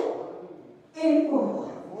paid in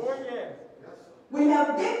full. We have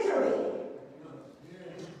victory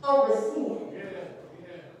over sin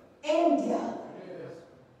and death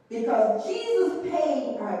because Jesus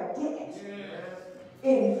paid our debt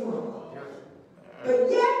in full. But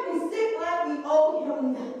yet we sit like we owe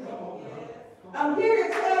him nothing. I'm here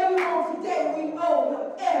to tell you on today we owe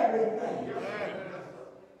him everything.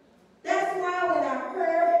 That's why when I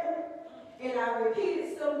heard and I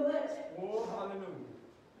repeated so much,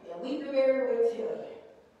 and we very well tell you,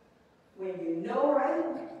 when you know right,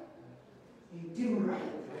 you do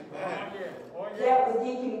right. That was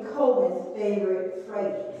Deacon Coleman's favorite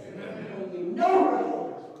phrase. When you know right,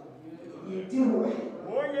 you do right.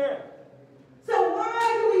 Oh, yeah. So why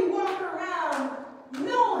do we walk around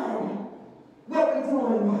knowing what we're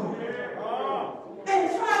doing wrong and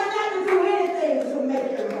try not to do anything to make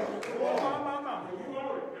it right?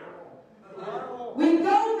 We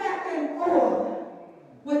go back and forth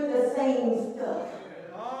with the same stuff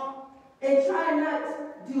and try not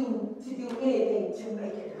to do anything to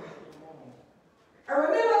make it right. I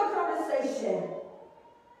remember a conversation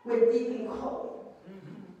with Deacon Coleman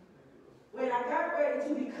when I got ready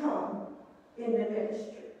to become in the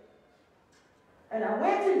ministry. And I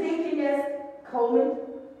went to Deaconess Coleman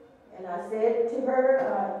and I said to her,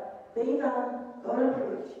 I think I'm going to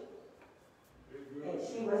preach. And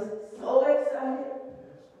she was so excited.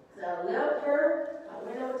 So I left her. I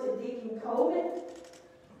went over to Deacon Coleman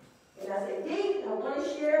and I said, Deacon, I want to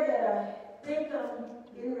share that I think I'm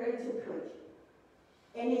getting ready to preach.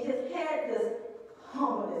 And he just had this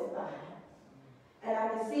humbleness behind him. And I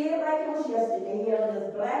can see it like it was yesterday. He had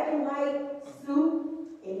this black and white suit,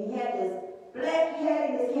 and he had this black hat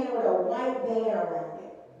in his hand with a white band around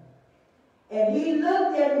it. And he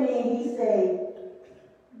looked at me and he said,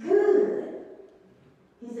 good.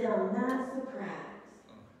 He said, I'm not surprised.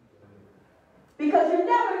 Because you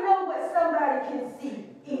never know what somebody can see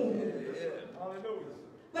in you.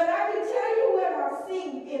 But I can tell you what I've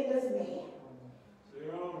seen in this man.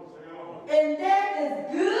 And that is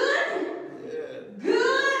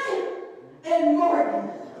good, and more than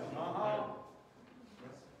good.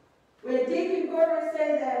 When Deacon Gordon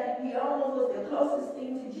said that he almost was the closest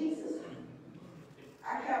thing to Jesus,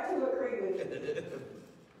 I have to agree with him.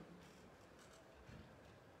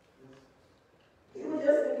 He was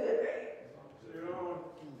just a good man.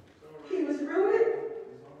 He was rooted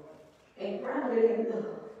and grounded in love.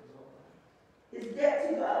 His debt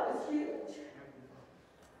to God was huge.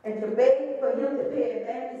 And to beg for him to pay it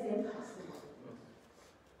back is impossible.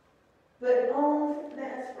 But on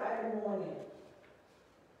last Friday morning,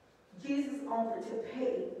 Jesus offered to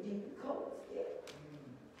pay Deacon Coleman's debt.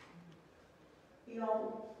 He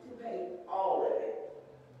offered to pay all of it.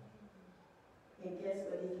 And guess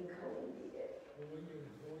what Deacon Coleman did?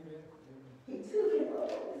 He took him up on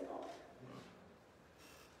his offer.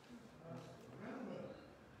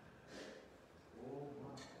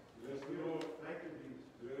 Bless the Lord. Thank you, Jesus.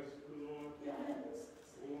 Bless the Lord.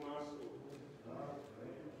 Oh, my soul.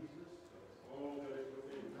 Thank you, Jesus. All that is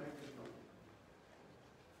within. Thank you, Jesus.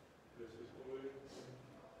 Bless his holy name.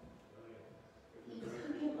 He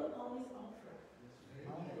took him up on his offer.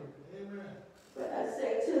 Amen. But I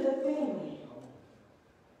say to the family,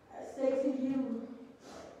 I say to you,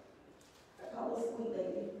 I call her sweet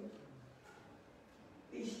lady,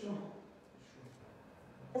 be strong.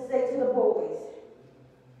 I say to the boys,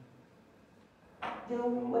 do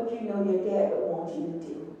what you know your dad would want you to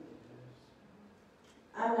do.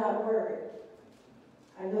 I'm not worried.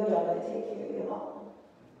 I know y'all going to take care of your mom.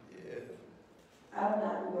 Yeah. I'm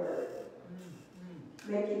not worried.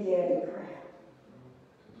 Make your daddy proud.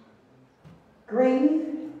 Grieve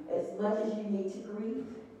as much as you need to grieve.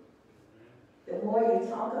 The more you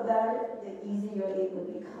talk about it, the easier it will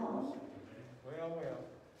become.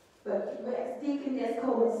 But as Deaconess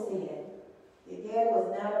Coleman said, your dad was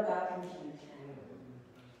not about confusion.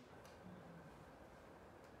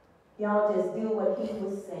 Y'all just do what he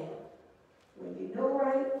was saying. When you know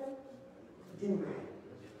right, do right.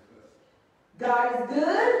 God is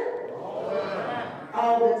good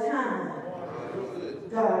all the time.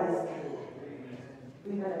 God is good.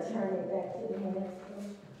 We're going to turn it back to the minister.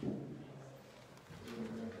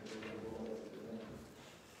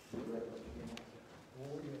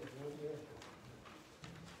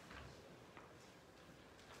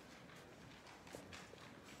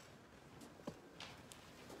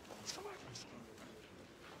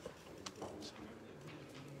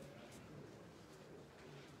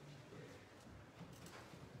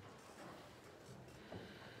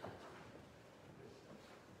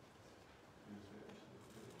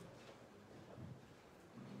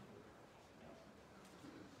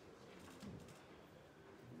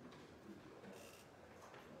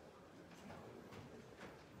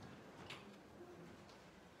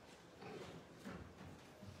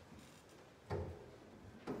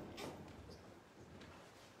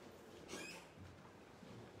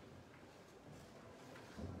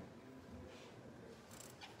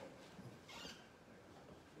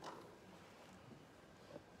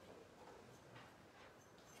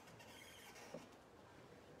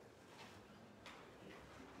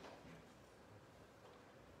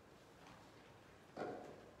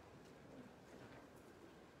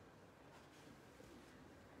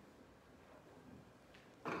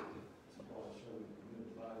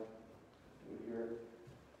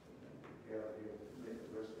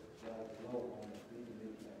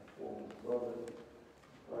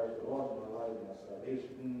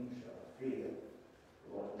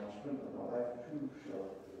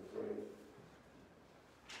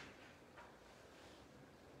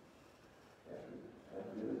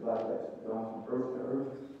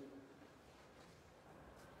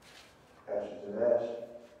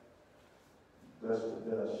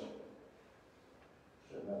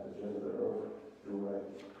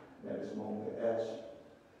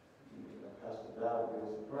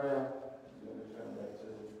 prayer, and then we turn back to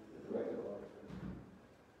the regular order.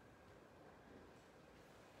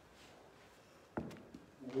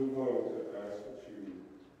 We're going to ask that you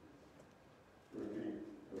repeat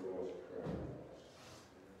the Lord's Prayer.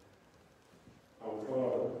 Our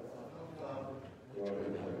Father, who art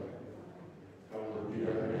in heaven, hallowed be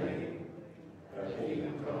thy name. Thy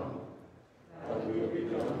kingdom come, thy will be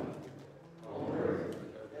done, on earth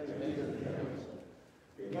as it is in heaven.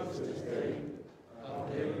 Give us this day our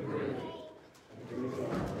daily bread, and forgive us our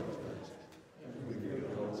trespasses, and forgive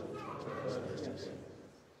those who trespass against us.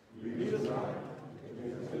 Lead us not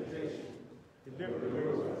into temptation, but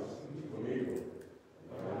deliver us from evil.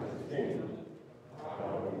 Thine is the kingdom,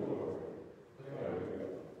 power, and glory, forever and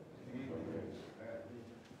ever. Amen.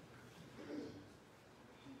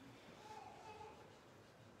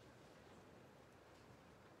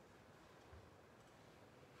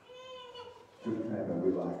 To the family,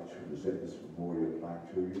 we'd like to present this memorial plaque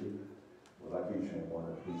to you. We'd like each and one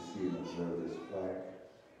to please see and observe this plaque.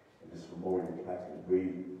 And this memorial plaque can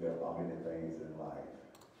read, there are many things in life.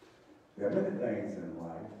 There are many things in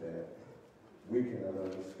life that we cannot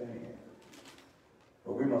understand.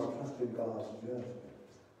 But we must trust in God's judgment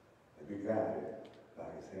and be guided by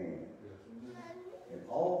his hand. And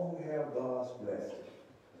all who have God's blessing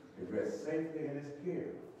can rest safely in his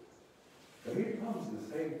care. But here comes the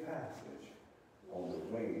same passage on the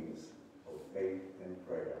wings of faith and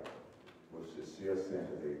prayer with sincere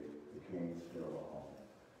sympathy, the King's Funeral Home.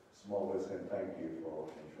 Small West, and thank you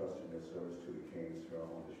for entrusting this service to the King's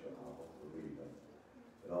Funeral Home to show our bereavement.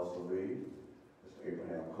 And also read Mr.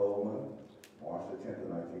 Abraham Coleman, March the 10th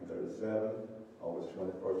of 1937, August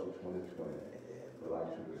 21st of 2020. We'd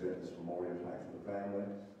like to present this memorial plaque to the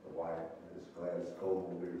family. The wife, Ms. Gladys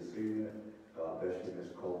Coleman, will be receiving it. God bless you,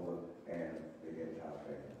 Ms. Coleman, and the entire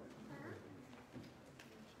family.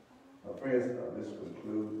 Friends, this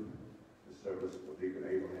concludes the service of Deacon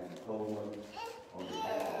Abraham Coleman. On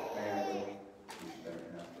behalf of the family, we thank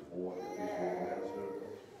Pastor Board, the official minister.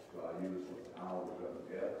 God use us our brother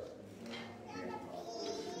Epps, and our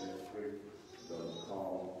ministry, Brother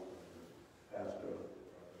Carl, Pastor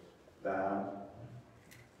Don,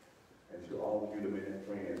 and to all of you, the many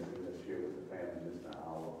friends who have shared with the family this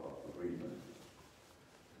hour of bereavement.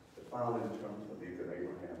 The following terms of Deacon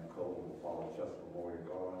Abraham Coleman will follow Chester Memorial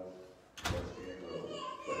Gardens, West End Road,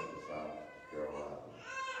 Chester, South Carolina.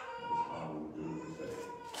 This time we will do the same.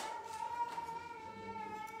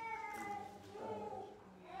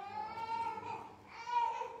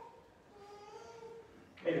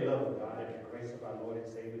 May the love of God and the grace of our Lord and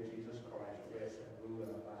Savior Jesus Christ rest and rule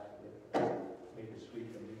and abide with us. May the sweet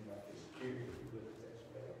communion of His Spirit be with us as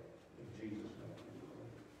well. In Jesus' name we pray.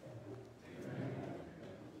 Amen.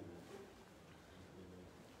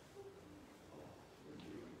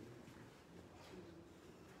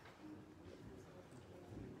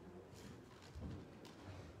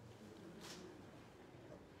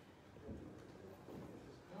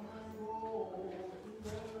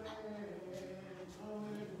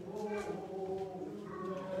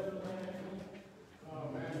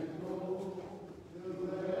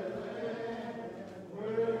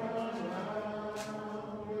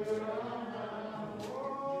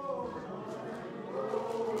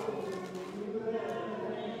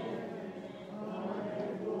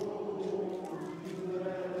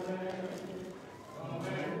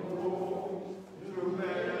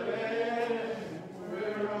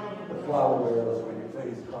 Flower barrels, will you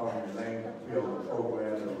please call your name to fill the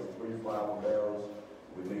program? There was 3 flower barrels.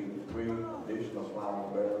 We need 3 additional flower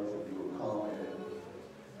barrels. If you will come and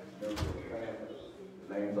members of the family,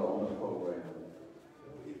 the names are on the program.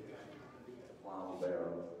 Flower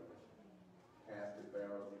barrels, casket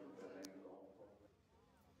barrels, the names are on the program.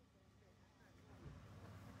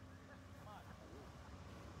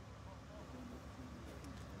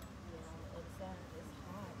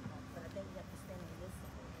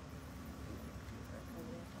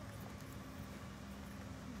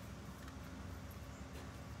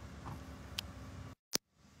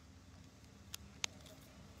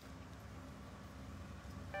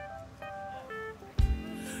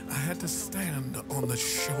 I had to stand on the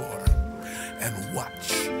shore and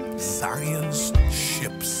watch Zion's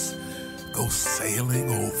ships go sailing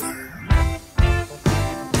over.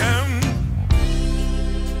 And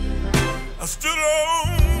I stood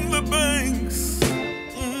on the banks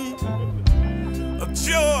of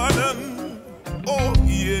Jordan. Oh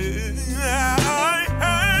yeah.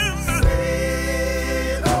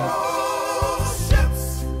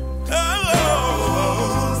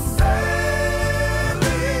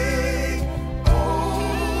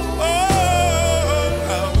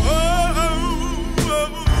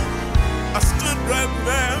 I stood right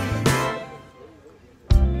there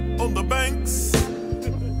on the banks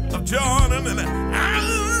of Jordan, and I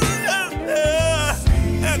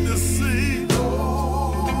had to see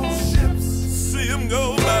him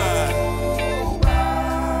go by.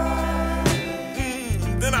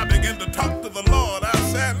 Then I began to talk to the Lord. I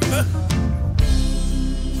said,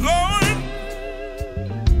 Lord,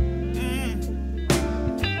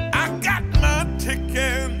 I got my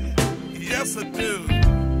ticket. Yes, I do.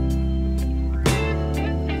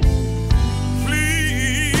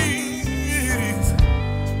 Please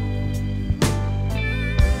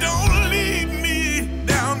don't leave me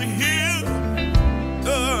down here.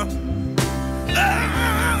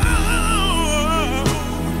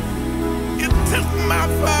 You took my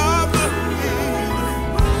father,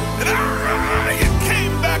 and you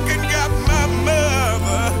came back and got my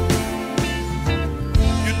mother.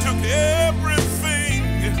 You took everything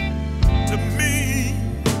to me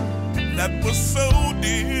that was so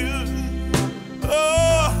dear.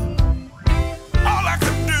 Oh, all I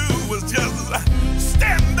could do was just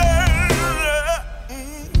stand there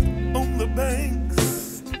on the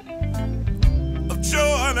banks of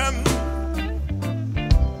Jordan,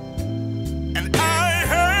 and I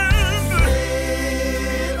heard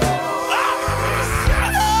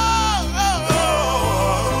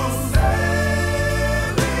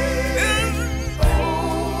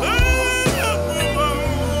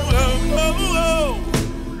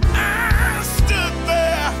I stood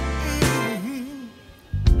there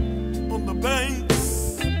on the banks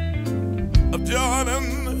of Jordan.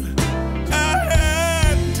 I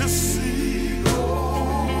had to see,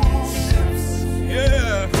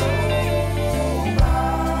 yeah.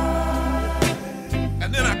 And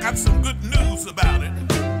then I got some good news about it.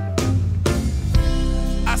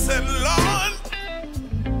 I said, Lord,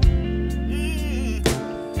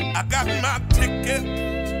 I got my ticket,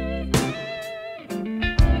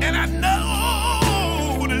 and I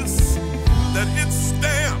noticed that it's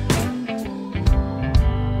stamped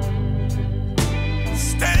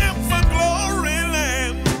for Glory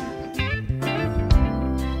Land.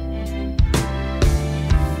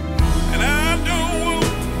 And I don't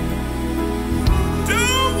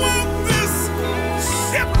want this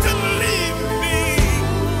ship to leave me.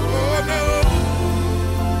 Oh no.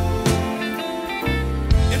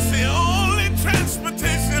 It's the only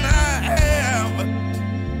transportation I have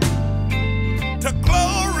to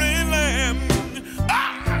Glory Land.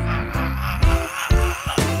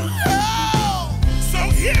 So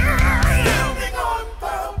here I am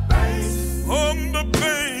on the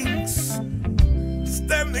banks,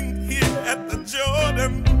 standing here at the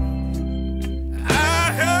Jordan.